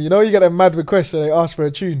ask me, you know, you get a mad request and they ask for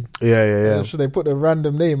a tune. Yeah. So they put a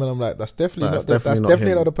random name and I'm like, that's definitely Nah, not. that's That's definitely not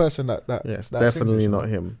definitely him. not the person that. Yeah, it's that definitely sings this not one.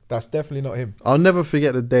 him. That's definitely not him. I'll never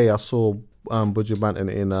forget the day I saw Buju Banton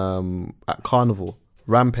in at Carnival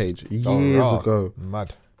Rampage years rah. ago.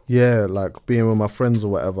 Mad. Yeah, like being with my friends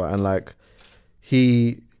or whatever, and like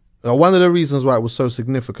one of the reasons why it was so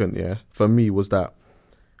significant, yeah, for me was that,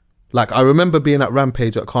 like, I remember being at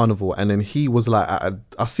Rampage at Carnival, and then he was like,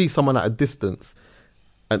 I see someone at a distance,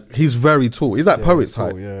 and he's very tall. He's like Yeah, poet's he's tall,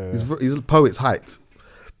 height. yeah. He's poet's height,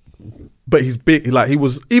 but he's big. Like he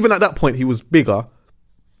was even at that point, he was bigger.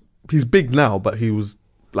 He's big now, but he's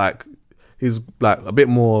like a bit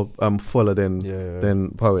more fuller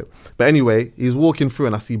than poet. But anyway, he's walking through,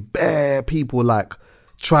 and I see bare people like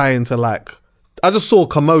trying to like. I just saw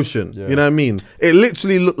commotion. Yeah. You know what I mean? It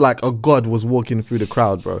literally looked like a god was walking through the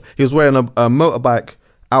crowd, bro. He was wearing a motorbike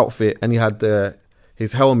outfit and he had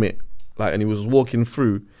his helmet, like, and he was walking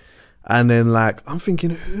through, and then like I'm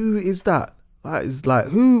thinking, who is that? Like, it's like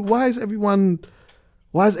who? Why is everyone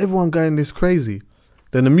going this crazy?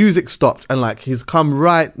 Then the music stopped and like he's come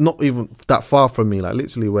right, not even that far from me, like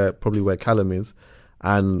literally where Callum is,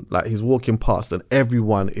 and like he's walking past and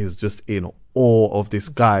everyone is just in awe of this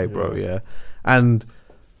guy, bro. Yeah. And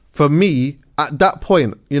for me, at that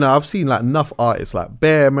point, you know, I've seen like enough artists, like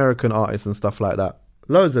bare American artists and stuff like that,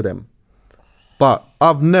 loads of them. But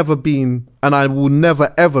I've never been, and I will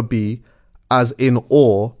never ever be, as in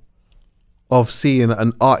awe of seeing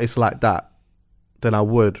an artist like that than I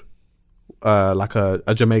would like a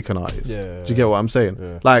Jamaican artist. Yeah. Do you get what I'm saying?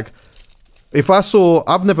 Yeah. Like, if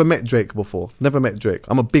I've never met Drake before. Never met Drake.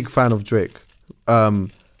 I'm a big fan of Drake.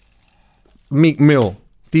 Meek Mill,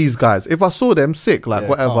 these guys. If I saw them, sick, like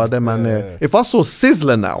whatever, them and there. If I saw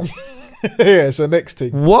Sizzler now, yeah, it's the next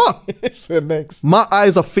thing. what? It's the next. My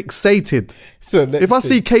eyes are fixated. It's the next If I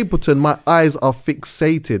thing. see Capleton, my eyes are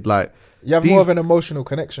fixated. Like, You have more of an emotional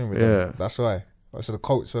connection with Yeah. them. That's why. It's a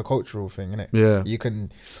cultural thing, innit? Yeah. You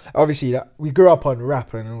can obviously we grew up on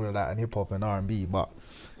rap and all of that and hip hop and R&B, but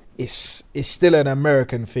it's still an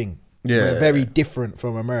American thing. Yeah. We're very different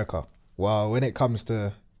from America. While when it comes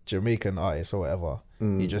to Jamaican artists or whatever,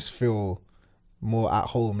 you just feel more at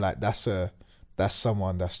home. Like that's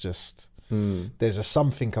someone that's just there's a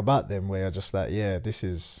something about them where you're just like, yeah, this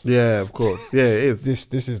is yeah, of course. Yeah, it is.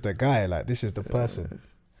 this is the guy. Like this is the person.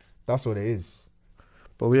 That's what it is.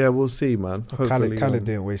 But yeah, we'll see, man. Hopefully, Khaled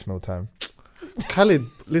didn't waste no time. Khaled,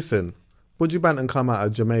 listen, Buju Banton come out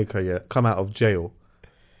of Jamaica, come out of jail,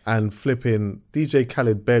 and flipping DJ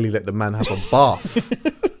Khaled barely let the man have a bath.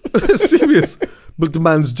 Serious. But the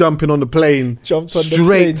man's jumping on the plane, Jumped on the straight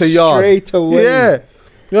plane to yard. straight away. Yeah.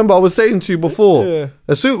 Remember, I was saying to you before, Yeah.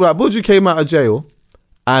 as soon like Buju came out of jail,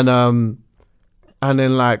 and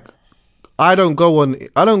then like I don't go on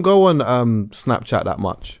Snapchat that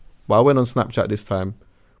much, but I went on Snapchat this time.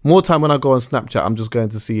 More time when I go on Snapchat, I'm just going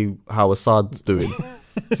to see how Assad's doing.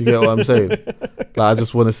 Do you get what I'm saying? Like, I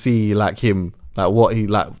just want to see like him, like what he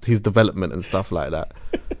like his development and stuff like that.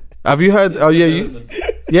 Have you heard? Oh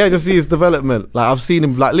yeah, just see his development. Like I've seen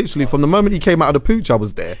him like literally from the moment he came out of the pooch, I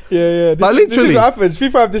was there. Yeah. Like, literally. This is what happens.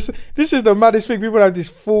 People have this. This is the maddest thing. People have this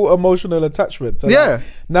full emotional attachment. to, like, Yeah.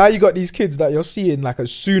 now you got these kids that you're seeing like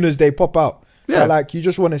as soon as they pop out. Yeah. That, like you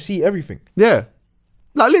just want to see everything. Yeah.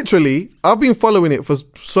 Like literally, I've been following it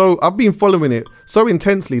so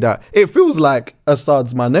intensely that it feels like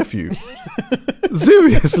Assad's my nephew.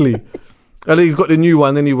 Seriously. And he's got the new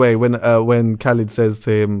one anyway when Khaled says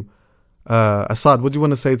to him, Assad, what do you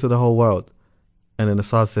want to say to the whole world? And then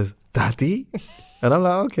Assad says, Daddy? And I'm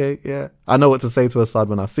like, okay, yeah. I know what to say to Assad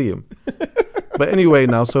when I see him. But anyway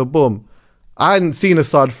now, so boom. I hadn't seen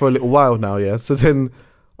Assad for a little while now, yeah. So then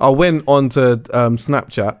I went on to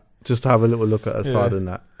Snapchat just to have a little look at Assad and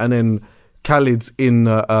that. And then Khaled's in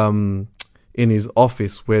his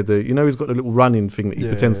office where he's got the little running thing that he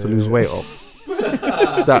pretends to lose weight off.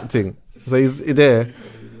 That thing. So he's there.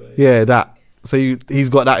 Yeah, that. So he's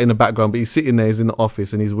got that in the background, but he's sitting there, he's in the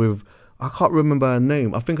office and he's with, I can't remember her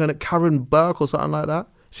name. I think her name Karen Burke or something like that.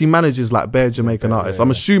 She manages like bare Jamaican artists.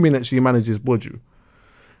 I'm assuming that she manages Buju.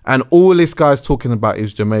 And all this guy's talking about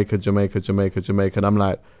is Jamaica. And I'm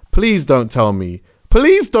like, please don't tell me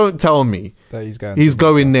That he's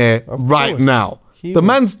going there right course. now. The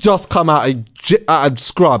man's just come out of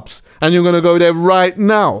Scrubs and you're going to go there right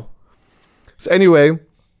now. So anyway, a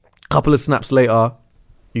couple of snaps later,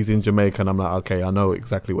 he's in Jamaica and I'm like, okay, I know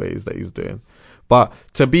exactly what it is that he's doing. But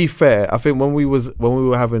to be fair, I think when we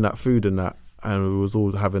were having that food and that, and we was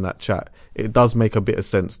all having that chat, it does make a bit of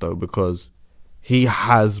sense though, because he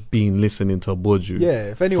has been listening to Buju.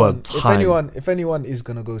 Yeah, if anyone is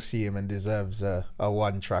gonna go see him and deserves a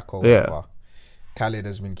one track or whatever, Khaled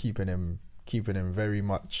has been keeping him very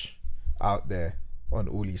much out there on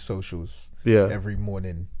all his socials. Yeah. Every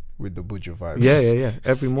morning with the Buju vibes. Yeah.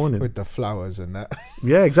 Every morning. With the flowers and that.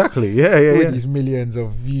 Yeah, exactly. Yeah. All these millions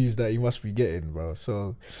of views that he must be getting, bro.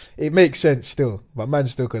 So it makes sense still. But man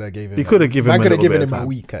still could have given him. He could have given him. Man could have given bit him of a time.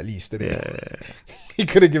 week at least, didn't Yeah. he? He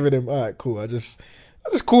could have given him. All right, cool. I just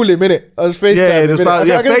call him, innit? I just FaceTime Yeah, him. just innit?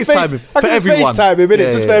 yeah, I can FaceTime him I for can just everyone. FaceTime him, innit?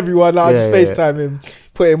 Yeah, Just for yeah. everyone. Like, I just Yeah, FaceTime him.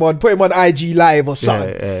 Put him on IG Live or something.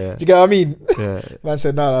 Yeah. Do you get what I mean? Yeah. Man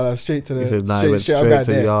said, no, straight to the. He said, nah, he went I'm straight going to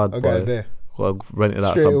the there. yard, I'm going boy. there. Well, rented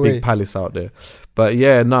out Straight some away. big palace out there. But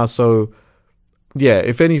yeah, so yeah,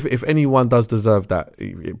 if anyone does deserve that,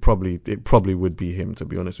 it probably would be him, to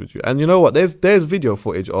be honest with you. And you know what? There's video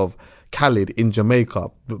footage of Khaled in Jamaica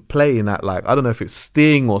playing at, like, I don't know if it's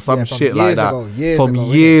Sting or some Yeah, shit from like that years from ago,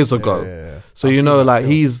 years innit? ago. Yeah. So I've you seen know, that like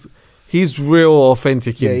film. he's real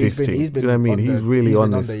authentic in he's this been, thing. he's Do been you know what I mean? on He's the, really he's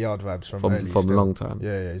on been this on the yard vibes from from early a still. long time.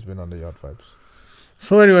 Yeah, he's been on the yard vibes.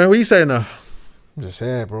 So anyway, what are you saying now? I'm just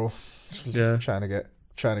here, bro. Just Yeah. trying to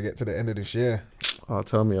get to the end of this year. Oh,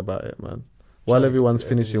 tell me about it, man. While Trying to everyone's get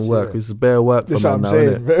to the end of finishing this work, year. it's bare work for This is what man I'm now,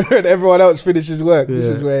 saying. innit? When everyone else finishes work, this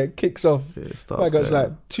Yeah. is where it kicks off. Yeah, it Man starts got going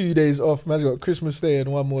like 2 days off. Man's got Christmas Day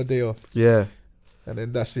and one more day off, yeah, and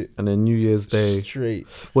then that's it. and then New Year's Day. Straight.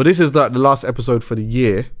 Well, this is the last episode for the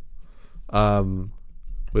year.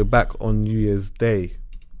 We're back on New Year's Day,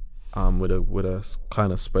 with a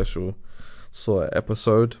kind of special sort of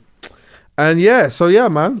episode. And yeah, so yeah,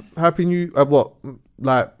 man, happy New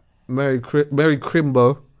Merry Crimbo, Merry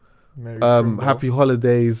Crimbo. happy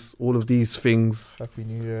holidays, all of these things, Happy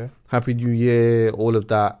New Year. Happy New Year, all of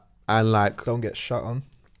that, and like Don't get shut on.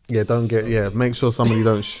 make sure somebody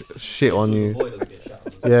don't shit on you. Boy doesn't get shut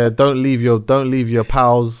on. Yeah, don't leave your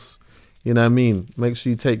pals. You know what I mean? Make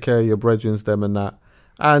sure you take care of your brethren, them and that.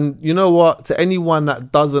 And you know what? To anyone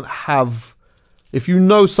that doesn't have, if you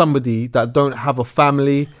know somebody that don't have a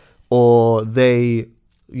family, or they,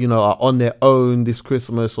 you know, are on their own this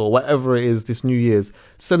Christmas or whatever it is, this New Year's,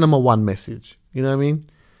 send them a one message. You know what I mean?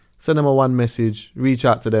 Send them a one message. Reach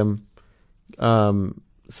out to them.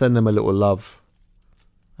 Send them a little love.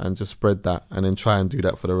 And just spread that, and then try and do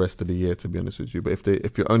that for the rest of the year. To be honest with you, but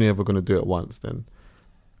if you're only ever going to do it once, then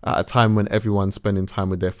at a time when everyone's spending time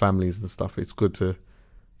with their families and stuff, it's good to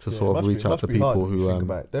sort of reach out to people who think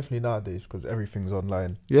about it. Definitely nowadays, because everything's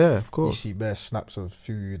online. yeah, of You course, see bare snaps of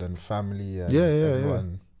food and family and Yeah.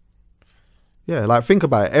 everyone. yeah. Like think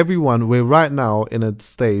about it. We're right now in a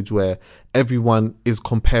stage where everyone is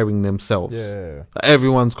comparing themselves. Yeah.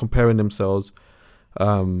 Everyone's comparing themselves.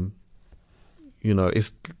 You know,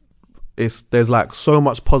 there's like so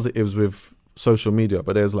much positives with social media,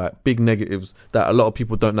 but there's like big negatives that a lot of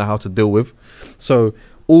people don't know how to deal with. So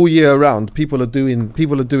all year round, people are doing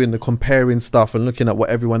the comparing stuff and looking at what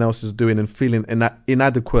everyone else is doing and feeling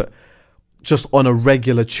inadequate just on a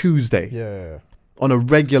regular Tuesday. Yeah. On a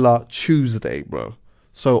regular Tuesday, bro.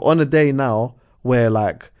 So on a day now where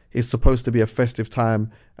like it's supposed to be a festive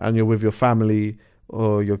time and you're with your family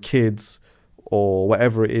or your kids or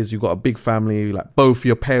whatever it is, you've got a big family, like both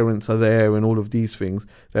your parents are there and all of these things.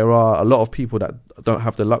 There are a lot of people that don't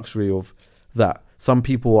have the luxury of that. Some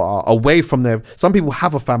people are away from some people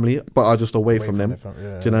have a family but are just away from them. Do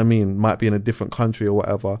you know what I mean? Might be in a different country or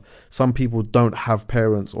whatever. Some people don't have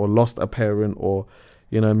parents or lost a parent, or,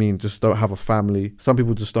 you know what I mean, just don't have a family. Some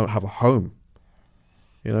people just don't have a home.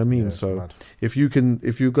 You know what I mean? Yeah, so mad. if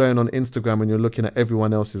you're going on Instagram and you're looking at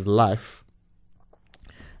everyone else's life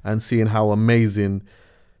and seeing how amazing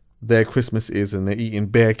their Christmas is and they're eating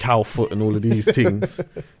bare cow foot and all of these things, do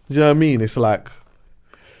you know what I mean? It's like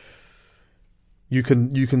you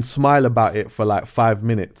can smile about it for like 5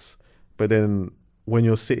 minutes, but then when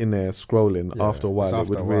you're sitting there scrolling, after a while, it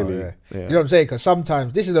would really. You know what I'm saying? Because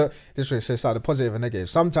sometimes this way it says like the positive and negative.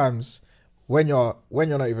 Sometimes when you're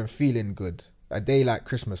not even feeling good, a day like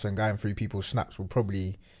Christmas and going through people's snaps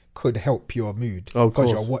could help your mood, Oh, of because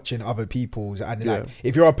you're course. watching other people's, and Yeah. like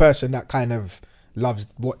if you're a person that kind of loves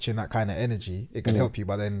watching that kind of energy, it can help you,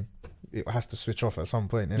 but then it has to switch off at some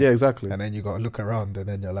point, innit? Yeah, exactly. And then you got to look around, and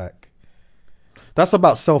then you're like, That's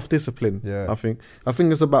about self-discipline. Yeah. I think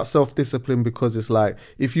it's about self-discipline, because it's like,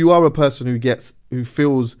 if you are a person who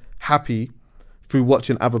feels happy through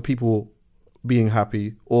watching other people being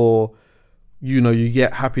happy, or, you know, you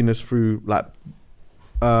get happiness through like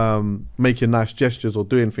making nice gestures or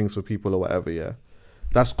doing things for people or whatever, yeah,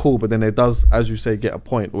 that's cool. But then it does, as you say, get a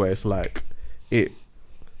point where it's like,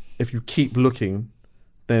 if you keep looking,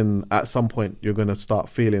 then at some point you're going to start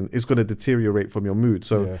feeling it's going to deteriorate from your mood.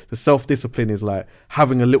 So Yeah. the self-discipline is like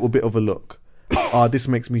having a little bit of a look. This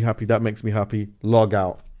makes me happy, that makes me happy, log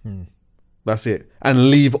out. That's it. And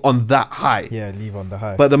leave on that high. yeah, leave on the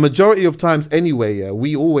high. But the majority of times anyway, yeah,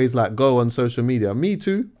 we always like go on social media. Me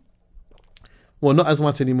too. Well, not as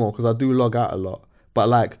much anymore because I do log out a lot. But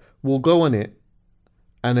like, we'll go on it,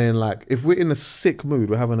 and then like, if we're in a sick mood,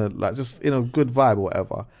 we're having just in a good vibe or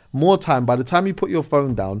whatever. More time, by the time you put your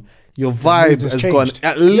phone down, your vibe has has changed.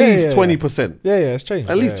 gone at least Yeah. 20%. yeah, it's changed.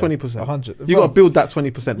 At least Yeah, 20%. 100. You got to build that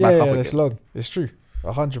 20% back up that's again. long. It's true.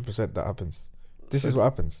 100% that happens. This is what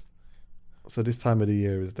happens. So this time of the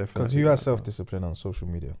year is Because definitely. who has self-discipline on social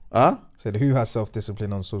media? Huh? Said who has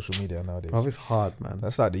self-discipline on social media nowadays? Oh, it's hard, man.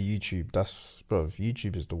 That's like the YouTube.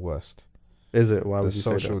 YouTube is the worst. Is it? Why The would you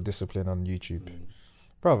say social that? discipline on YouTube.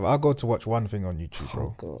 Bro, I'll go to watch one thing on YouTube,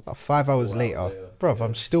 bro. Like 5 hours later, bro,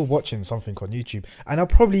 I'm still watching something on YouTube. And I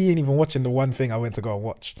probably ain't even watching the one thing I went to go and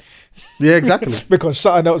watch. Yeah, exactly. Because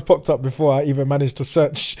something else popped up before I even managed to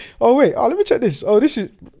search. Oh, wait, let me check this. Oh,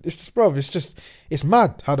 bro, it's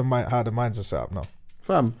mad how the minds are set up now.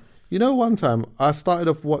 Fam, you know, one time I started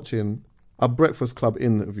off watching a Breakfast Club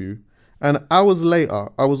interview, and hours later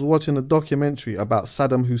I was watching a documentary about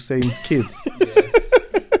Saddam Hussein's kids.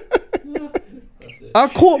 I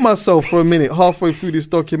caught myself for a minute halfway through this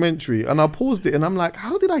documentary, and I paused it, and I'm like,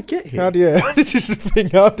 "How did I get here?" This is the thing.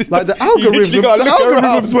 Like the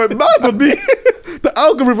algorithms went mad on me. The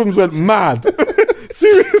algorithms went mad.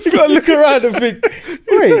 Seriously, You gotta look around and think,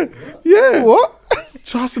 wait, yeah. what?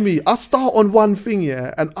 Trust me, I start on one thing,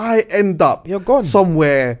 yeah, and I end up You're gone.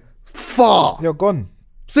 somewhere far. You're gone.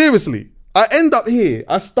 Seriously, I end up here.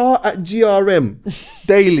 I start at GRM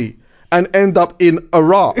daily and end up in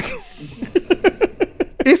Iraq.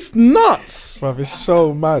 It's nuts. Bruv, it's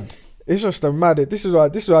so mad. It's just a mad. This is why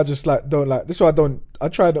I just like don't like. This is why I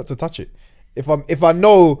try not to touch it. If I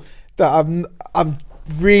know that I'm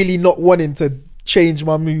really not wanting to change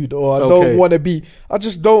my mood, or I don't want to be, I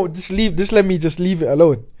just don't. Just let me just leave it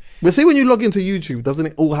alone. But see, when you log into YouTube, doesn't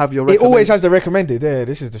it all have your It always has the recommended. Yeah,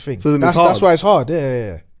 this is the thing. So then that's it's hard. why it's hard.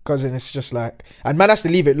 Yeah. Because then it's just like, and man has to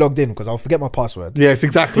leave it logged in because I'll forget my password. Yes,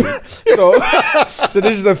 exactly. So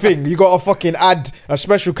this is the thing. You got to fucking add a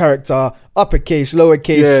special character, uppercase,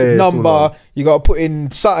 lowercase, number. You got to put in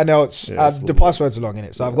something else, and the password's along in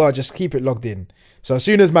it. So I've got to just keep it logged in. So as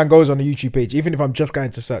soon as man goes on the YouTube page, even if I'm just going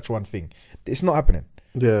to search one thing, it's not happening.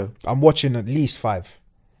 Yeah. I'm watching at least 5.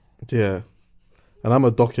 Yeah. And I'm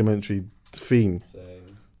a documentary fiend.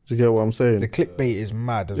 Do you get what I'm saying? The clickbait is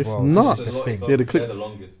mad as It's well. nuts. This is the thing. Yeah, the They're the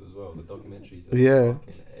longest as well. The documentaries. Yeah.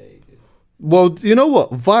 Fucking ages. Well, you know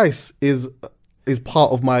what? Vice is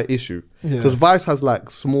part of my issue because Yeah. Vice has like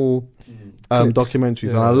small Clips. documentaries,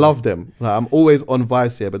 and Yeah. I love them. Like, I'm always on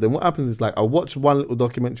Vice here, but then what happens is like I watch one little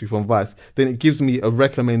documentary from Vice, then it gives me a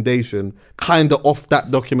recommendation kind of off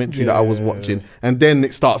that documentary that I was watching, and then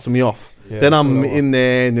it starts me off. Yeah, then I'm follow in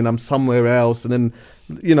there, and then I'm somewhere else, and then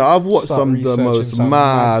I've watched Start some of the researching most some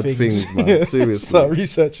mad mad things, man. Yeah. Seriously, Start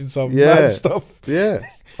researching some Yeah. mad stuff. yeah.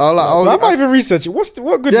 I'm not even researching. What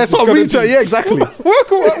good? Yeah, is this start gonna research. do? Yeah, exactly. What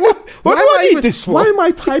do I need this for? Why am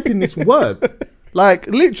I typing this word? Like,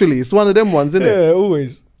 literally, it's one of them ones, isn't it? Yeah,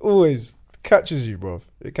 always catches you, bro.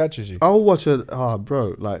 It catches you. I'll watch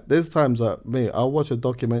bro, like, there's times that, I'll watch a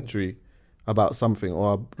documentary about something, or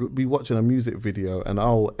I'll be watching a music video, and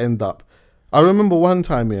I'll end up, I remember one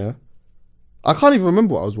time, I can't even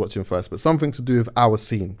remember what I was watching first, but something to do with Our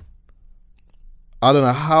Scene. I don't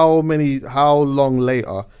know how long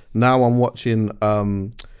later, now I'm watching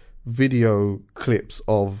video clips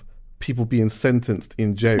of people being sentenced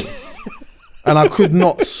in jail. And I could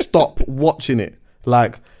not stop watching it.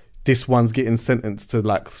 Like, this one's getting sentenced to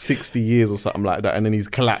like 60 years or something like that, and then he's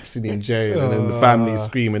collapsing in jail, and then the family's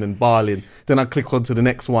screaming and bawling. Then I click onto the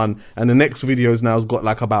next one, and the next videos now has got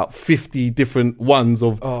like about 50 different ones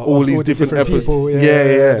of all these different people.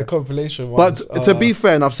 Yeah. The compilation ones. But to be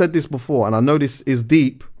fair, and I've said this before, and I know this is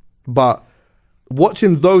deep, but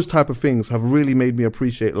watching those type of things have really made me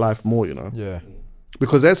appreciate life more, yeah.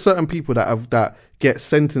 because there's certain people that get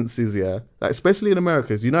sentences, like especially in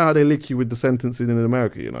America. You know how they lick you with the sentences in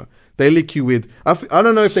America, they lick you with, I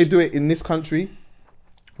don't know if they do it in this country.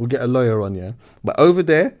 We'll get a lawyer on, but over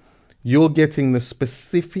there, you're getting the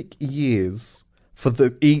specific years for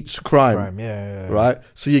each crime. Yeah. Right?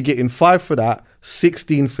 So you're getting 5 for that,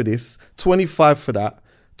 16 for this, 25 for that,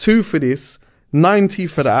 2 for this, 90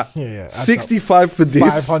 for that, Yeah. 65 for this.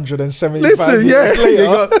 575 Listen, years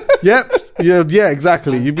later. yeah,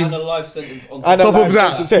 exactly. You've been And a life sentence on And top a of life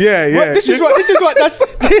that. sentence. Yeah. Well, this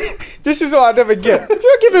is what I never get. If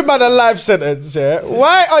you're giving man a life sentence,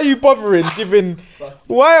 why are you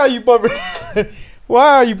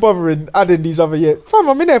bothering adding these other years? Fam,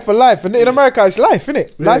 I'm in there for life, and in America it's life,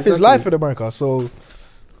 innit? Yeah, Life is exactly. life in America. So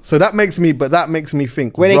that makes me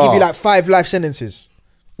think when they give rah. you like 5 life sentences,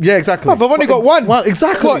 yeah, exactly. I've only got one.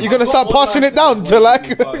 Exactly. What, you're gonna start passing it down to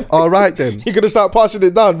like? All right then. You're gonna start passing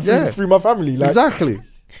it down through my family, like? Exactly.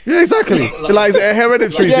 Yeah, exactly. Like, is it a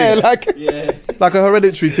hereditary Yeah, thing? like. Yeah. Like a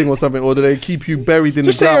hereditary thing or something, or do they keep you buried in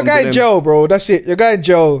Just the say you're ground? going and in then- jail, bro. That's it. You're going in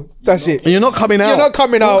jail. That's it. And you're not coming out. You're not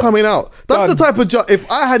coming out. That's the Done. type of judge. If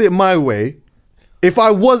I had it my way, if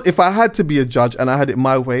I had to be a judge and I had it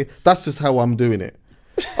my way, that's just how I'm doing it.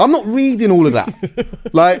 I'm not reading all of that.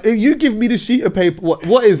 Like, if you give me the sheet of paper,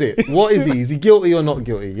 what is it? What is he? Is he guilty or not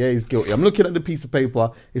guilty? Yeah, he's guilty. I'm looking at the piece of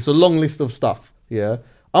paper. It's a long list of stuff. Yeah.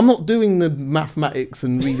 I'm not doing the mathematics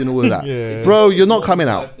and reading all of that. Yeah. Bro, you're not coming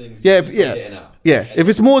out. Yeah, if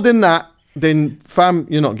it's more than that, then fam,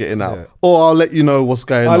 you're not getting out. Yeah. Or I'll let you know what's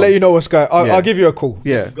going on. I'll let you know what's going. Yeah. I'll give you a call.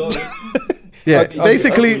 Yeah. Go on. Yeah. I'll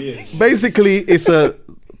Basically it's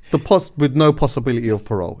with no possibility of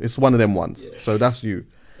parole. It's one of them ones. So that's you.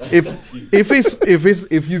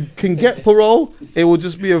 If you can get parole, it will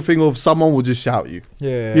just be a thing of someone will just shout you.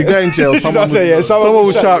 Yeah. You go in jail, This is someone what I say, yeah, someone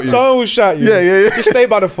will shout you. Someone will shout you. Yeah. Just stay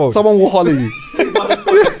by the phone. Someone will holler you.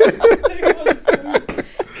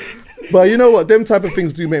 But you know what? Them type of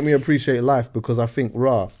things do make me appreciate life, because I think,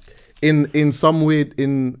 in some weird,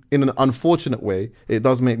 in an unfortunate way, it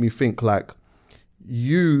does make me think like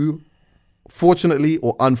you, fortunately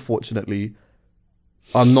or unfortunately,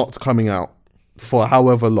 are not coming out for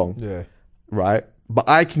however long. Yeah. Right? But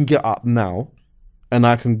I can get up now and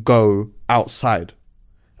I can go outside.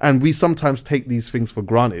 And we sometimes take these things for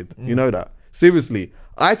granted. You know that? Seriously,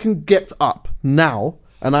 I can get up now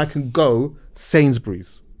and I can go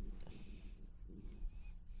Sainsbury's.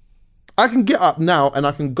 I can get up now and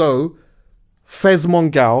I can go Fez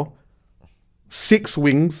Mongal, Six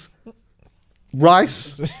Wings,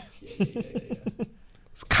 rice,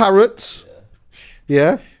 carrots,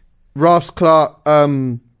 Ross Clark,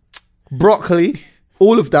 broccoli,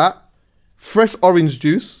 all of that, fresh orange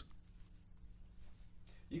juice.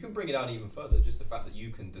 You can bring it out even further. Just the fact that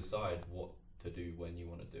you can decide what to do when you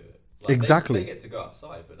want to do it. Like Exactly. They get to go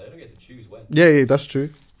outside, but they don't get to choose when Yeah, that's true.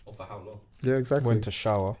 or for how long. Yeah, exactly. Went to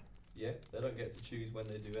shower. Yeah, they don't get to choose when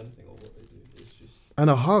they do anything or what they do. It's just And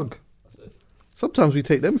a hug. that's it. Sometimes we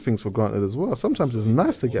take them things for granted as well. Sometimes it's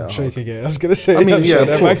nice to get a hug. Shaking it. I was gonna say. I mean, I'm yeah, sure of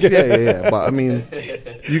that course, might get- yeah. But I mean,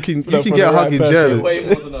 you can from get the a hug right in person. jail. Way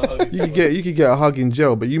more than a hug. You can get a hug in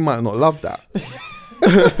jail, but you might not love that.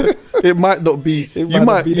 It might not be. You might not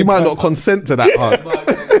might be the you might kind- not consent to that hug.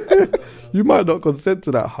 Like, You might not consent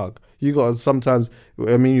to that hug. You got to sometimes.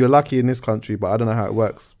 I mean, you're lucky in this country, but I don't know how it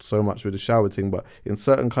works so much with the shower thing. But in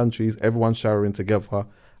certain countries, everyone's showering together,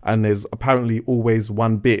 and there's apparently always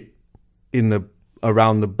one bit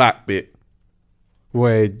around the back bit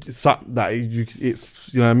where it's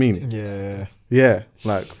you know what I mean. Yeah. Yeah,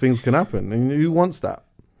 like things can happen, and who wants that?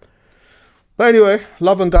 But anyway,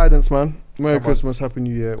 love and guidance, man. Merry Christmas, Happy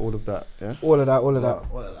New Year, all of that. Yeah. All of that.